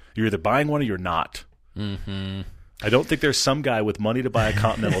 You're either buying one or you're not. Mm-hmm. I don't think there's some guy with money to buy a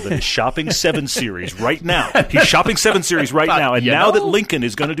Continental that is shopping 7 Series right now. He's shopping 7 Series right now, and now that Lincoln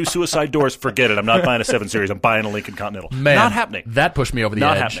is going to do suicide doors, forget it. I'm not buying a 7 Series. I'm buying a Lincoln Continental. Man, not happening. That pushed me over the edge.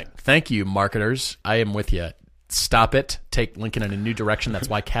 Not happening. Thank you, marketers. I am with you. Stop it. Take Lincoln in a new direction. That's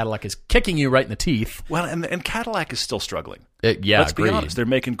why Cadillac is kicking you right in the teeth. Well, and Cadillac is still struggling. Let's be honest. They're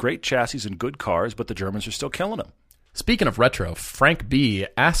making great chassis and good cars, but the Germans are still killing them. Speaking of retro, Frank B.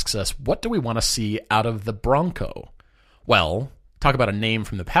 asks us, what do we want to see out of the Bronco? Well, talk about a name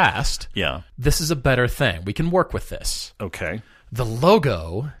from the past. Yeah. This is a better thing. We can work with this. Okay. The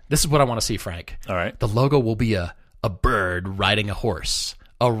logo, this is what I want to see, Frank. All right. The logo will be a bird riding a horse.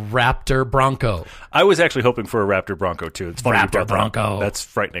 A Raptor Bronco. I was actually hoping for a Raptor Bronco, too. It's funny Raptor Bronco. That's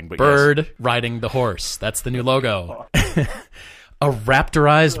frightening, but bird riding the horse. That's the new logo. A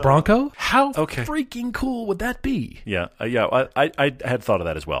Raptorized Bronco? How freaking cool would that be? Yeah. I had thought of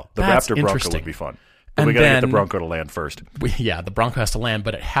that as well. The Raptor Bronco would be fun. But we got to get the Bronco to land first. The Bronco has to land,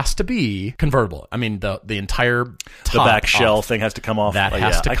 but it has to be convertible. I mean, the entire top the back shell thing has to come off. That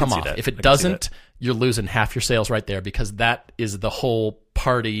has to come off. If it doesn't, you're losing half your sales right there because that is the whole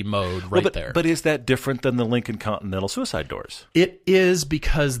party mode there. But is that different than the Lincoln Continental suicide doors? It is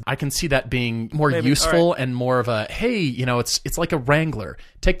because I can see that being more useful and more of a, hey, it's like a Wrangler.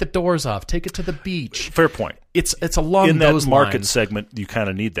 Take the doors off. Take it to the beach. Fair point. It's along in those that market lines. Segment, you kind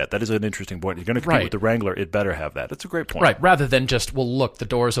of need that. That is an interesting point. You're going to compete with the Wrangler. It better have that. That's a great point. Right. Rather than just, well, look, the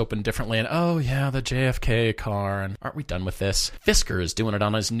doors open differently, and the JFK car, and aren't we done with this? Fisker is doing it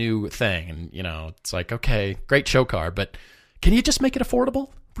on his new thing, and it's like, okay, great show car, but can you just make it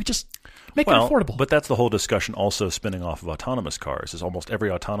affordable? We just make it affordable. But that's the whole discussion also spinning off of autonomous cars, is almost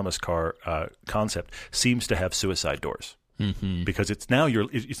every autonomous car concept seems to have suicide doors. Mm-hmm. Because it's now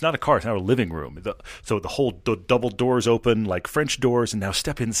it's not a car, it's now a living room. So the double doors open like French doors, and now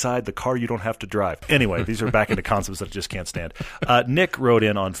step inside the car you don't have to drive. Anyway, these are back into concepts that I just can't stand. Nick wrote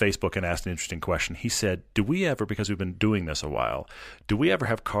in on Facebook and asked an interesting question. He said, do we ever, because we've been doing this a while, do we ever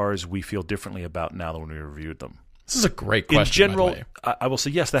have cars we feel differently about now than when we reviewed them? This is a great question. In general, by the way. I will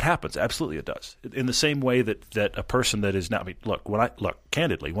say yes, that happens. Absolutely, it does. In the same way that a person that is now, I mean, look,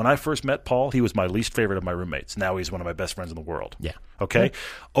 candidly, when I first met Paul, he was my least favorite of my roommates. Now he's one of my best friends in the world. Yeah. Okay. Yeah.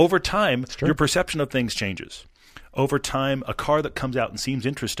 Over time, your perception of things changes. Over time, a car that comes out and seems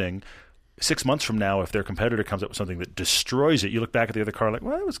interesting, 6 months from now, if their competitor comes up with something that destroys it, you look back at the other car like,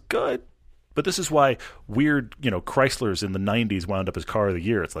 well, it was good. But this is why weird, Chryslers in the 90s wound up as car of the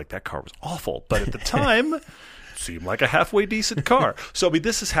year. It's like, that car was awful. But at the time, seemed like a halfway decent car. So, I mean,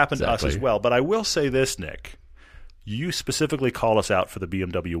 this has happened to us as well. But I will say this, Nick. You specifically call us out for the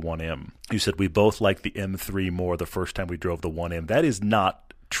BMW 1M. You said we both liked the M3 more the first time we drove the 1M. That is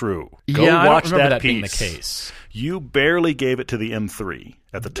not true. Go I watch don't remember that piece. being the case. You barely gave it to the M3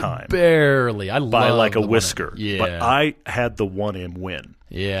 at the time. Barely. I by love like a the whisker. 1M. Yeah. But I had the 1M win.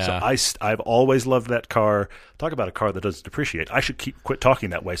 Yeah. So I've always loved that car. Talk about a car that doesn't depreciate. I should quit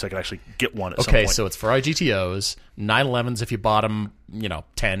talking that way so I can actually get one at some point. Okay, so it's Ferrari GTOs, 911s if you bought them,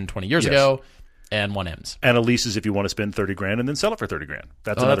 10, 20 years ago, and 1Ms. And a leases if you want to spend $30,000 and then sell it for $30,000.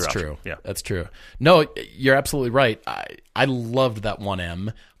 That's another option. True. Yeah, that's true. No, you're absolutely right. I loved that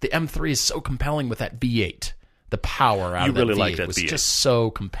 1M. The M3 is so compelling with that V8. The power out of that really V8 like that was V8. just so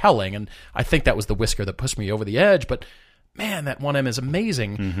compelling, and I think that was the whisker that pushed me over the edge. But man, that 1M is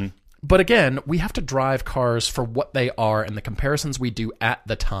amazing. Mm-hmm. But again, we have to drive cars for what they are and the comparisons we do at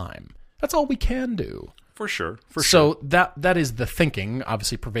the time. That's all we can do. For sure. So that is the thinking,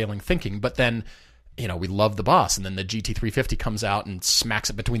 obviously prevailing thinking. But then, we love the Boss, and then the GT350 comes out and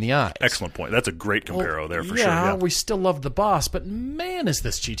smacks it between the eyes. Excellent point. That's a great comparo there for sure. Yeah, we still love the Boss, but man, is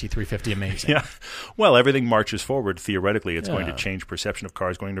this GT350 amazing. Yeah. Well, everything marches forward. Theoretically, it's going to change perception of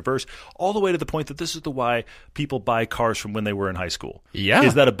cars going reverse, all the way to the point that this is why people buy cars from when they were in high school. Yeah.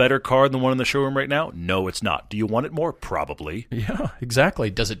 Is that a better car than the one in the showroom right now? No, it's not. Do you want it more? Probably. Yeah, exactly.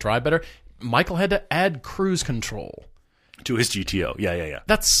 Does it drive better? Michael had to add cruise control to his GTO. Yeah.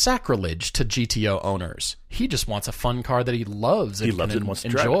 That's sacrilege to GTO owners. He just wants a fun car that he loves and and wants to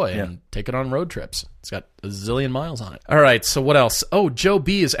enjoy drive it. and take it on road trips. It's got a zillion miles on it. All right, so what else? Oh, Joe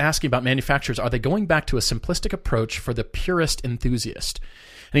B is asking about manufacturers. Are they going back to a simplistic approach for the purist enthusiast?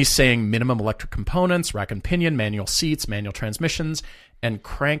 And he's saying minimum electric components, rack and pinion, manual seats, manual transmissions, and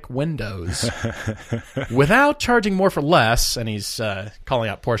crank windows without charging more for less. And he's calling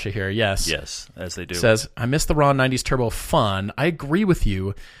out Porsche here. Yes, as they do. Says, I miss the raw 90s turbo fun. I agree with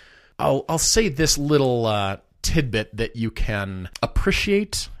you. I'll say this little tidbit that you can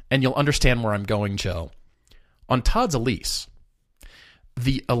appreciate, and you'll understand where I'm going, Joe. On Todd's Elise,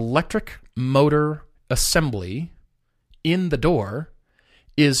 the electric motor assembly in the door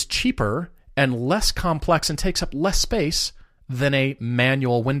is cheaper and less complex and takes up less space than a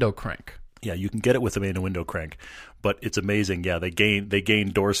manual window crank. Yeah, you can get it with a manual window crank, but it's amazing. Yeah, they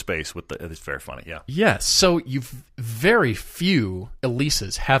gain door space with the. It's very funny. Yeah. Yes. So very few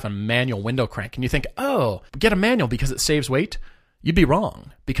Elises have a manual window crank, and you think, oh, get a manual because it saves weight. You'd be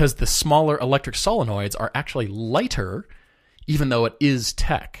wrong, because the smaller electric solenoids are actually lighter, even though it is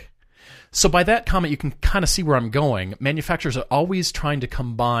tech. So by that comment, you can kind of see where I'm going. Manufacturers are always trying to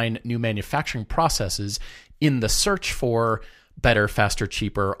combine new manufacturing processes in the search for better, faster,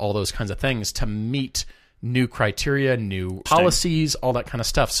 cheaper, all those kinds of things to meet new criteria, new policies, all that kind of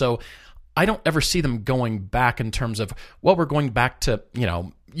stuff. So I don't ever see them going back in terms of, well, we're going back to,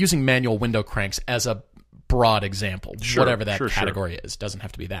 using manual window cranks as a broad example, whatever that category is. Doesn't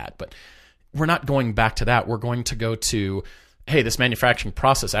have to be that, but we're not going back to that. We're going to go to, hey, this manufacturing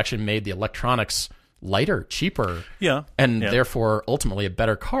process actually made the electronics lighter, cheaper, and therefore ultimately a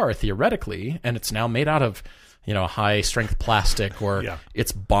better car theoretically, and it's now made out of high strength plastic, or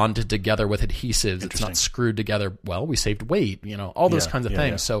it's bonded together with adhesives. It's not screwed together. Well, we saved weight, all those kinds of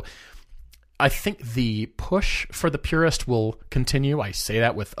things. So I think the push for the purist will continue. I say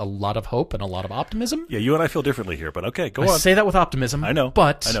that with a lot of hope and a lot of optimism. Yeah, you and I feel differently here, but okay, go on. I say that with optimism. I know.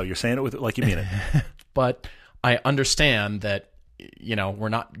 But I know. You're saying it with like you mean it. But I understand that, we're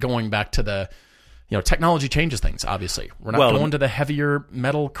not going back to the, technology changes things, obviously. We're not going to the heavier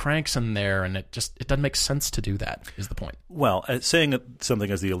metal cranks in there, and it doesn't make sense to do that, is the point. Well, saying something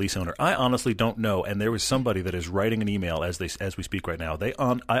as the Elise owner, I honestly don't know, and there was somebody that is writing an email as we speak right now.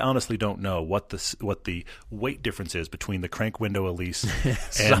 I honestly don't know what the weight difference is between the crank window Elise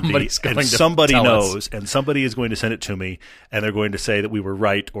and somebody knows, and somebody is going to send it to me, and they're going to say that we were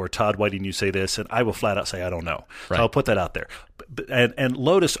right, or Todd, why didn't you say this? And I will flat out say I don't know. Right. So I'll put that out there. And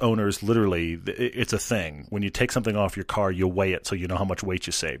Lotus owners, literally, it's a thing. When you take something off your car, you weigh it so you know how much weight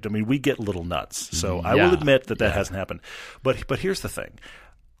you saved. I mean, we get little nuts. So I will admit that hasn't happened. But here's the thing.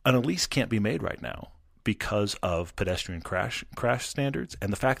 An Elise can't be made right now because of pedestrian crash standards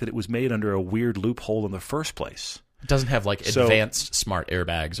and the fact that it was made under a weird loophole in the first place. It doesn't have like advanced smart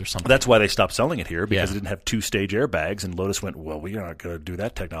airbags or something. That's why they stopped selling it here, because it didn't have 2-stage airbags, and Lotus went, well, we're not going to do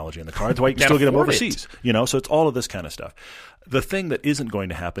that technology in the car. That's why you can still get them overseas. So it's all of this kind of stuff. The thing that isn't going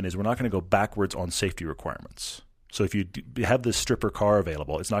to happen is we're not going to go backwards on safety requirements. So if you have this stripper car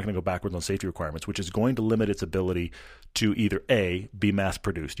available, it's not going to go backwards on safety requirements, which is going to limit its ability to either A, be mass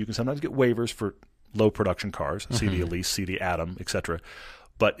produced. You can sometimes get waivers for low production cars, see the Elise, see the Atom, etc.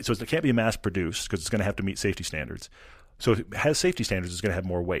 But so it can't be mass produced because it's going to have to meet safety standards. So if it has safety standards, it's going to have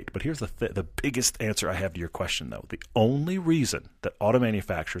more weight. But here's the biggest answer I have to your question, though. The only reason that auto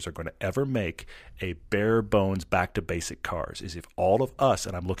manufacturers are going to ever make a bare bones back to basic cars is if all of us,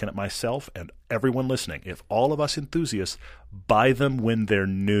 and I'm looking at myself and everyone listening, if all of us enthusiasts buy them when they're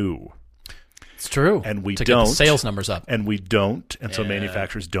new. It's true. And we to don't. Get the sales numbers up. And we don't. And so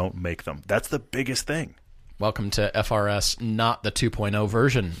manufacturers don't make them. That's the biggest thing. Welcome to FRS, not the 2.0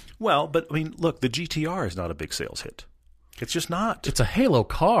 version. Well, but I mean, look, the GTR is not a big sales hit. It's just not. It's a Halo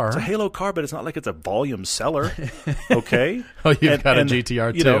car. It's a Halo car, but it's not like it's a volume seller. Okay? Oh, you've got a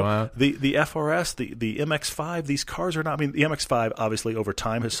GTR too, huh? The FRS, the MX-5, these cars are not. I mean, the MX-5 obviously over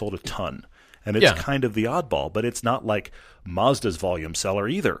time has sold a ton, and it's kind of the oddball, but it's not like Mazda's volume seller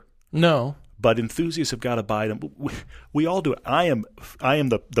either. No. But enthusiasts have got to buy them. We all do it. I am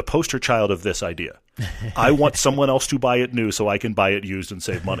the poster child of this idea. I want someone else to buy it new so I can buy it used and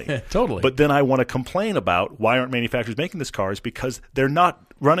save money. Totally. But then I want to complain about why aren't manufacturers making these cars, because they're not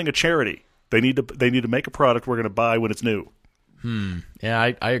running a charity. They need to make a product we're going to buy when it's new.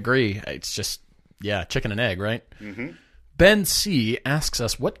 Yeah, I agree. It's just, chicken and egg, right? Mm-hmm. Ben C. asks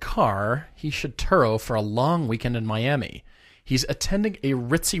us what car he should Turo for a long weekend in Miami. He's attending a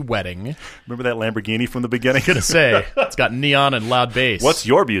ritzy wedding. Remember that Lamborghini from the beginning? I was say, it's got neon and loud bass. What's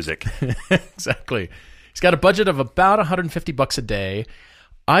your music? Exactly. He's got a budget of about $150 a day.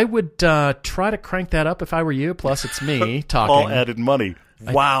 I would try to crank that up if I were you. Plus, it's me talking. All added money.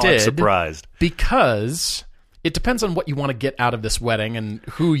 Wow, I'm surprised. Because it depends on what you want to get out of this wedding and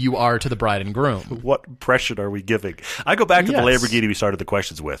who you are to the bride and groom. What impression are we giving? I go back to the Lamborghini we started the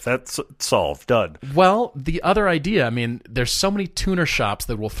questions with. That's solved. Done. Well, the other idea, I mean, there's so many tuner shops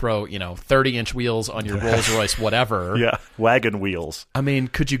that will throw, 30-inch wheels on your Rolls-Royce, whatever. Yeah, wagon wheels. I mean,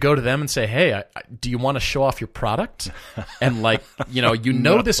 could you go to them and say, hey, do you want to show off your product? And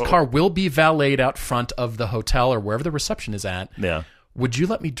no. This car will be valeted out front of the hotel or wherever the reception is at. Yeah. Would you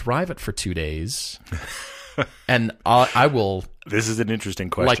let me drive it for 2 days? And I will. This is an interesting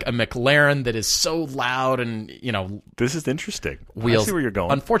question. Like a McLaren that is so loud and This is interesting. Wheels. I see where you're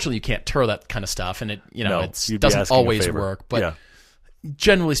going. Unfortunately, you can't Turo that kind of stuff, and it it doesn't always work. But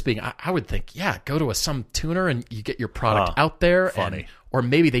generally speaking, I would think go to some tuner and you get your product out there. Funny. Or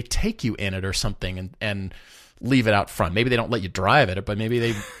maybe they take you in it or something and leave it out front. Maybe they don't let you drive it, but maybe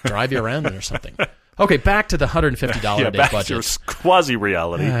they drive you around it or something. Okay, back to the $150 a day back budget. To your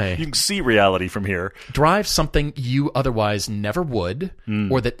quasi-reality. Hey. You can see reality from here. Drive something you otherwise never would,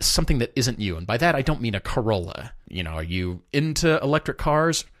 or that something that isn't you. And by that, I don't mean a Corolla. Are you into electric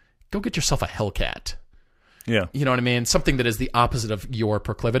cars? Go get yourself a Hellcat. Yeah. You know what I mean? Something that is the opposite of your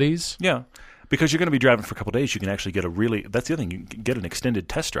proclivities. Yeah. Because you're going to be driving for a couple of days, you can actually get that's the other thing, you can get an extended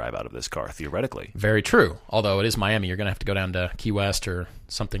test drive out of this car, theoretically. Very true. Although it is Miami, you're going to have to go down to Key West or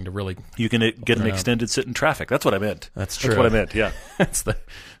something to really... You can get an extended sit in traffic. That's what I meant. That's true. That's what I meant, yeah. That's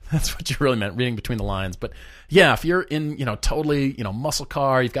what you really meant, reading between the lines. But yeah, if you're in, totally, muscle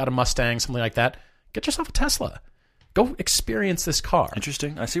car, you've got a Mustang, something like that, get yourself a Tesla. Go experience this car.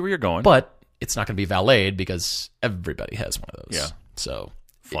 Interesting. I see where you're going. But it's not going to be valeted because everybody has one of those. Yeah. So...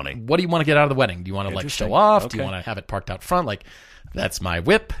 Funny. What do you want to get out of the wedding? Do you want to show off? Okay. Do you want to have it parked out front? Like, that's my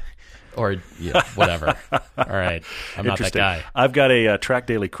whip, or whatever. All right, I'm not that guy. I've got a Track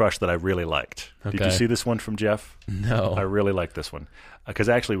Daily crush that I really liked. Okay. Did you see this one from Jeff? No, I really liked this one because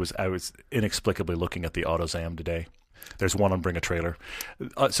actually I was inexplicably looking at the AutoZam today. There's one on Bring a Trailer.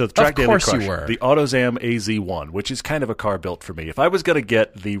 So the Track Daily Crush, the AutoZam AZ1, which is kind of a car built for me. If I was going to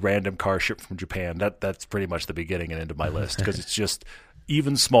get the random car shipped from Japan, that's pretty much the beginning and end of my list because it's just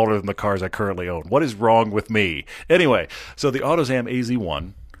even smaller than the cars I currently own. What is wrong with me? Anyway, so the AutoZam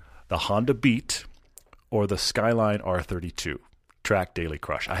AZ1, the Honda Beat, or the Skyline R32. Track Daily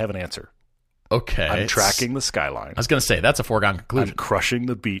Crush. I have an answer. Okay. I'm tracking the Skyline. I was going to say, that's a foregone conclusion. I'm crushing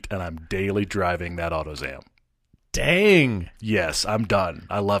the Beat, and I'm daily driving that AutoZam. Dang. Yes, I'm done.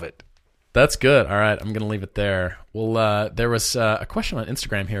 I love it. That's good. All right, I'm going to leave it there. Well, there was a question on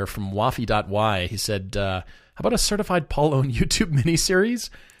Instagram here from Waffy.y. He said, how about a certified Paul-owned YouTube miniseries?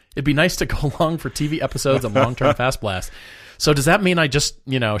 It'd be nice to go along for TV episodes and long-term Fast Blast. So does that mean I just,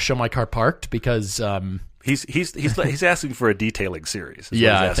 show my car parked? Because he's asking for a detailing series.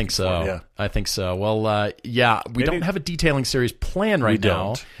 Yeah, I think so. Yeah. I think so. Well, we don't have a detailing series planned right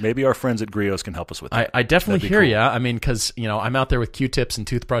now. Maybe our friends at Griot's can help us with that. I definitely hear you. I mean, because I'm out there with Q-tips and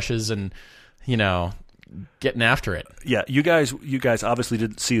toothbrushes and getting after it. Yeah, you guys obviously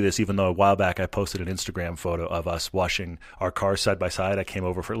didn't see this, even though a while back I posted an Instagram photo of us washing our cars side by side. I came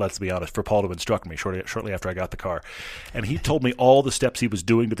over let's be honest, for Paul to instruct me shortly after I got the car. And he told me all the steps he was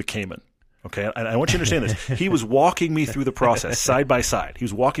doing to the Cayman. Okay, and I want you to understand this. He was walking me through the process side by side. He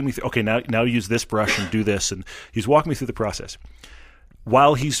was walking me through, okay, now use this brush and do this. And he's walking me through the process.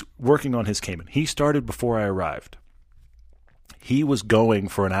 While he's working on his Cayman, he started before I arrived. He was going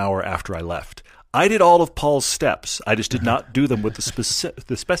for an hour after I left. I did all of Paul's steps. I just did not do them with the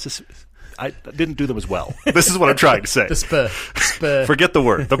specificity. I didn't do them as well. This is what I'm trying to say. Forget the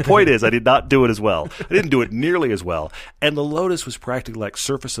word. The point is I did not do it as well. I didn't do it nearly as well. And the Lotus was practically like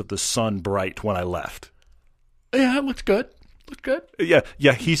surface of the sun bright when I left. Yeah, it looked good.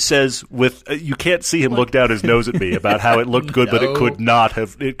 Yeah. He says with you can't see him look down his nose at me about how it looked good, but it could not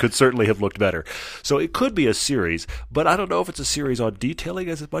have. It could certainly have looked better. So it could be a series, but I don't know if it's a series on detailing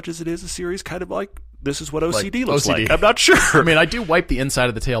as much as it is a series kind of like this is what OCD looks like. I'm not sure. I mean, I do wipe the inside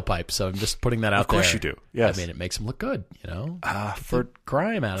of the tailpipe, so I'm just putting that out there. Of course you do. Yes. I mean, it makes them look good. For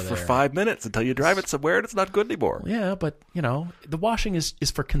grime out of there for 5 minutes until you drive it somewhere and it's not good anymore. Yeah, but the washing is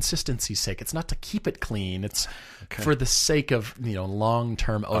for consistency's sake. It's not to keep it clean. It's for the sake of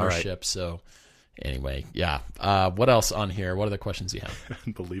long-term ownership. Right. So anyway, yeah. What else on here? What other questions do you have?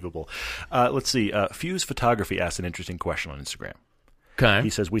 Unbelievable. Let's see. Fuse Photography asked an interesting question on Instagram. Okay. He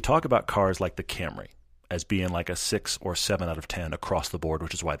says, we talk about cars like the Camry as being like a 6 or 7 out of 10 across the board,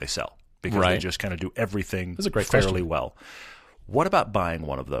 which is why they sell. Because they just kind of do everything fairly well. What about buying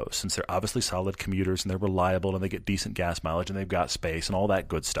one of those, since they're obviously solid commuters and they're reliable and they get decent gas mileage and they've got space and all that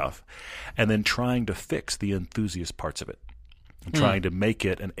good stuff, and then trying to fix the enthusiast parts of it and trying to make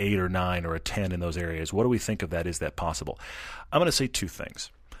it an 8 or 9 or a 10 in those areas? What do we think of that? Is that possible? I'm going to say 2 things.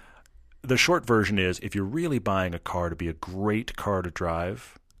 The short version is if you're really buying a car to be a great car to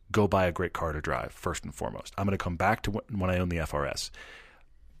drive, go buy a great car to drive, first and foremost. I'm going to come back to when I owned the FRS.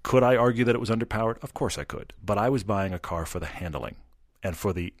 Could I argue that it was underpowered? Of course I could. But I was buying a car for the handling and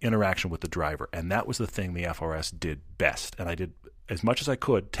for the interaction with the driver. And that was the thing the FRS did best. And I did as much as I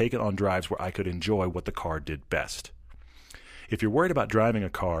could take it on drives where I could enjoy what the car did best. If you're worried about driving a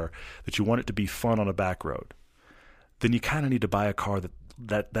car that you want it to be fun on a back road, then you kind of need to buy a car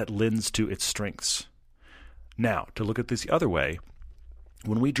that lends to its strengths. Now, to look at this the other way,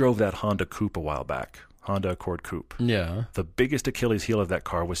 when we drove that Honda Coupe a while back, Honda Accord Coupe, the biggest Achilles heel of that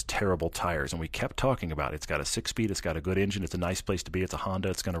car was terrible tires, and we kept talking about it. It's got a 6-speed, it's got a good engine, it's a nice place to be, it's a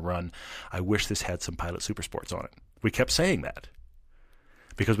Honda, it's going to run. I wish this had some Pilot Super Sports on it. We kept saying that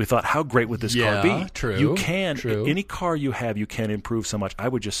because we thought, how great would this car be? True. You can, any car you have, you can improve so much. I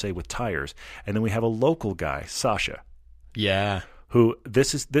would just say with tires. And then we have a local guy, Sasha. Yeah. Who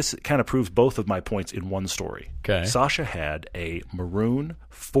this kind of proves both of my points in one story. Okay. Sasha had a maroon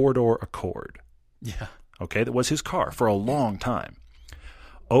 4-door Accord. Yeah. Okay, that was his car for a long time.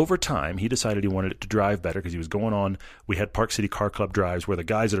 Over time, he decided he wanted it to drive better because he was going on. We had Park City Car Club drives where the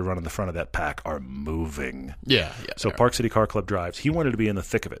guys that are running the front of that pack are moving. Yeah. So Park City Car Club drives. He wanted to be in the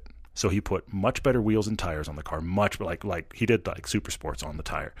thick of it. So he put much better wheels and tires on the car, much like he did like Super Sports on the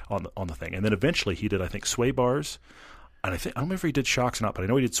tire on the thing. And then eventually he did, I think, sway bars. And I don't remember if he did shocks or not, but I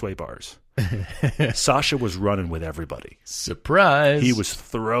know he did sway bars. Sasha was running with everybody. Surprise! He was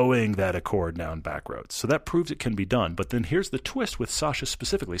throwing that Accord down back roads. So that proves it can be done. But then here's the twist with Sasha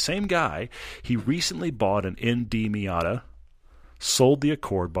specifically. Same guy. He recently bought an ND Miata, sold the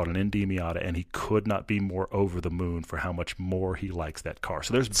Accord, bought an ND Miata, and he could not be more over the moon for how much more he likes that car.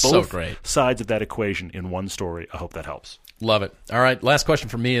 So there's both sides of that equation in one story. I hope that helps. Love it. All right, last question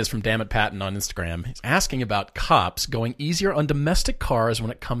from me is from Dammit Patton on Instagram. He's asking about cops going easier on domestic cars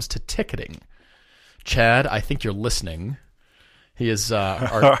when it comes to ticketing. Chad, I think you're listening. He is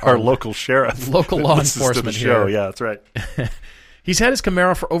our local sheriff. Local law enforcement here. Yeah, that's right. He's had his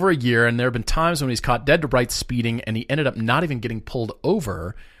Camaro for over a year, and there have been times when he's caught dead to rights speeding, and he ended up not even getting pulled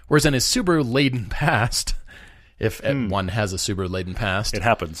over, whereas in his Subaru laden past, if one has a Subaru laden past. It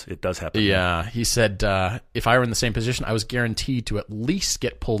happens. It does happen. Yeah. He said, if I were in the same position, I was guaranteed to at least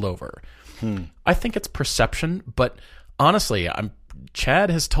get pulled over. I think it's perception, but honestly, Chad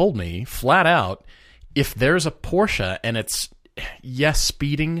has told me flat out, if there's a Porsche and it's,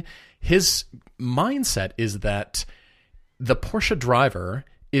 speeding, his mindset is that the Porsche driver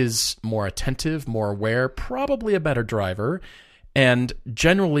is more attentive, more aware, probably a better driver, and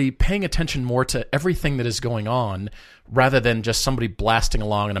generally paying attention more to everything that is going on rather than just somebody blasting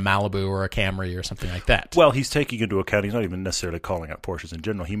along in a Malibu or a Camry or something like that. Well, he's taking into account, he's not even necessarily calling out Porsches in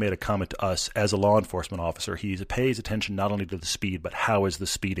general. He made a comment to us as a law enforcement officer. He pays attention not only to the speed, but how is the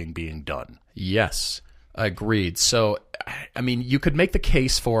speeding being done. Yes, agreed. So, I mean, you could make the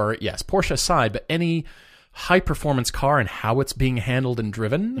case for, yes, Porsche aside, but any high-performance car and how it's being handled and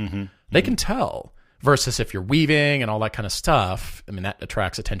driven, they can tell. Versus if you're weaving and all that kind of stuff, I mean, that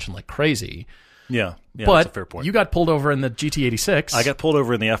attracts attention like crazy. Yeah, but that's a fair point. You got pulled over in the GT86. I got pulled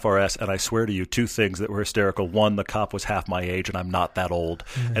over in the FRS, and I swear to you, two things that were hysterical. One, the cop was half my age, and I'm not that old.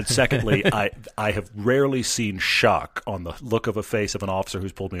 And secondly, I have rarely seen shock on the look of a face of an officer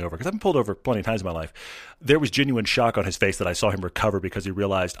who's pulled me over, because I've been pulled over plenty of times in my life. There was genuine shock on his face that I saw him recover because he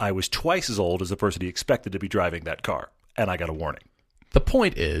realized I was twice as old as the person he expected to be driving that car, and I got a warning. The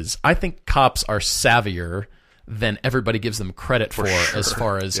point is, I think cops are savvier than everybody gives them credit for as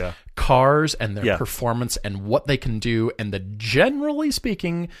far as cars and their performance and what they can do, and generally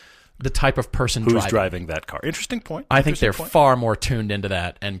speaking, the type of person who's driving that car. Interesting point. I think they're far more tuned into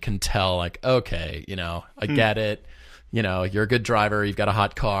that and can tell, like, okay, I get it. You're a good driver. You've got a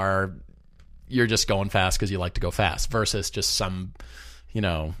hot car. You're just going fast because you like to go fast versus just some,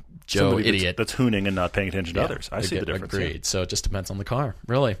 Joe idiot that's hooning and not paying attention to others. I see the difference. Agreed. Yeah. So it just depends on the car,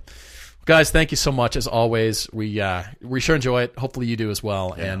 really. Guys, thank you so much as always. We sure enjoy it. Hopefully you do as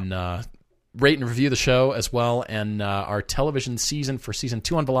well. Yeah. And rate and review the show as well. And our television season for season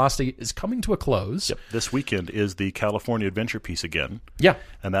 2 on Velocity is coming to a close. Yep. This weekend is the California Adventure piece again. Yeah,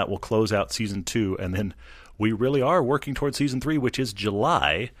 and that will close out season 2, and then we really are working towards season 3, which is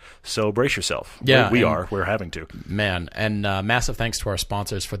July. So brace yourself. Yeah, we're having to. Man, and massive thanks to our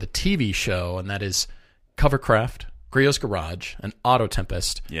sponsors for the TV show, and that is Covercraft, Griot's Garage, and Auto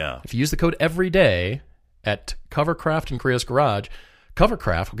Tempest. Yeah. If you use the code EVERYDAY at Covercraft and Griot's Garage,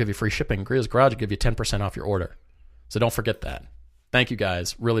 Covercraft will give you free shipping. Griot's Garage will give you 10% off your order. So don't forget that. Thank you,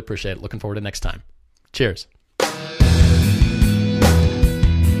 guys. Really appreciate it. Looking forward to next time. Cheers.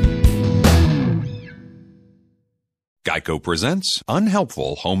 Geico presents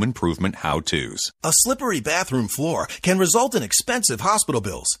unhelpful home improvement how-tos. A slippery bathroom floor can result in expensive hospital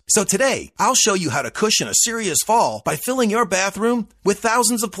bills. So today, I'll show you how to cushion a serious fall by filling your bathroom with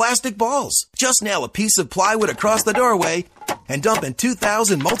thousands of plastic balls. Just nail a piece of plywood across the doorway and dump in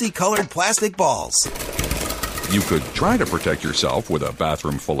 2,000 multicolored plastic balls. You could try to protect yourself with a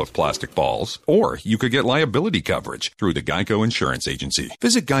bathroom full of plastic balls, or you could get liability coverage through the Geico Insurance Agency.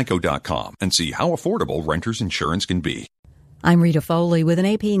 Visit geico.com and see how affordable renter's insurance can be. I'm Rita Foley with an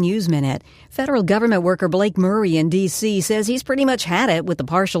AP News Minute. Federal government worker Blake Murray in D.C. says he's pretty much had it with the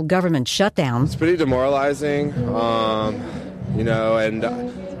partial government shutdown. It's pretty demoralizing, and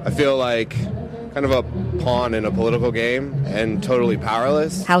I feel like kind of a pawn in a political game and totally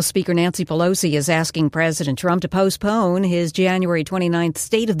powerless. House Speaker Nancy Pelosi is asking President Trump to postpone his January 29th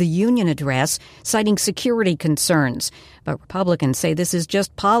State of the Union address, citing security concerns. But Republicans say this is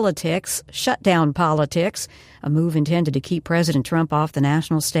just politics, shutdown politics, a move intended to keep President Trump off the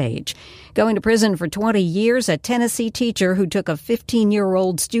national stage. Going to prison for 20 years, a Tennessee teacher who took a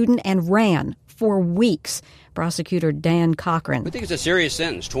 15-year-old student and ran for weeks. Prosecutor Dan Cochran. We think it's a serious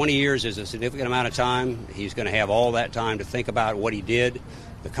sentence. 20 years is a significant amount of time. He's going to have all that time to think about what he did,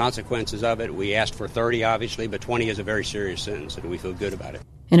 the consequences of it. We asked for 30, obviously, but 20 is a very serious sentence, and we feel good about it.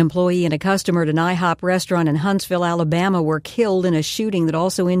 An employee and a customer at an IHOP restaurant in Huntsville, Alabama, were killed in a shooting that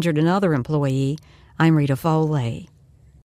also injured another employee. I'm Rita Foley.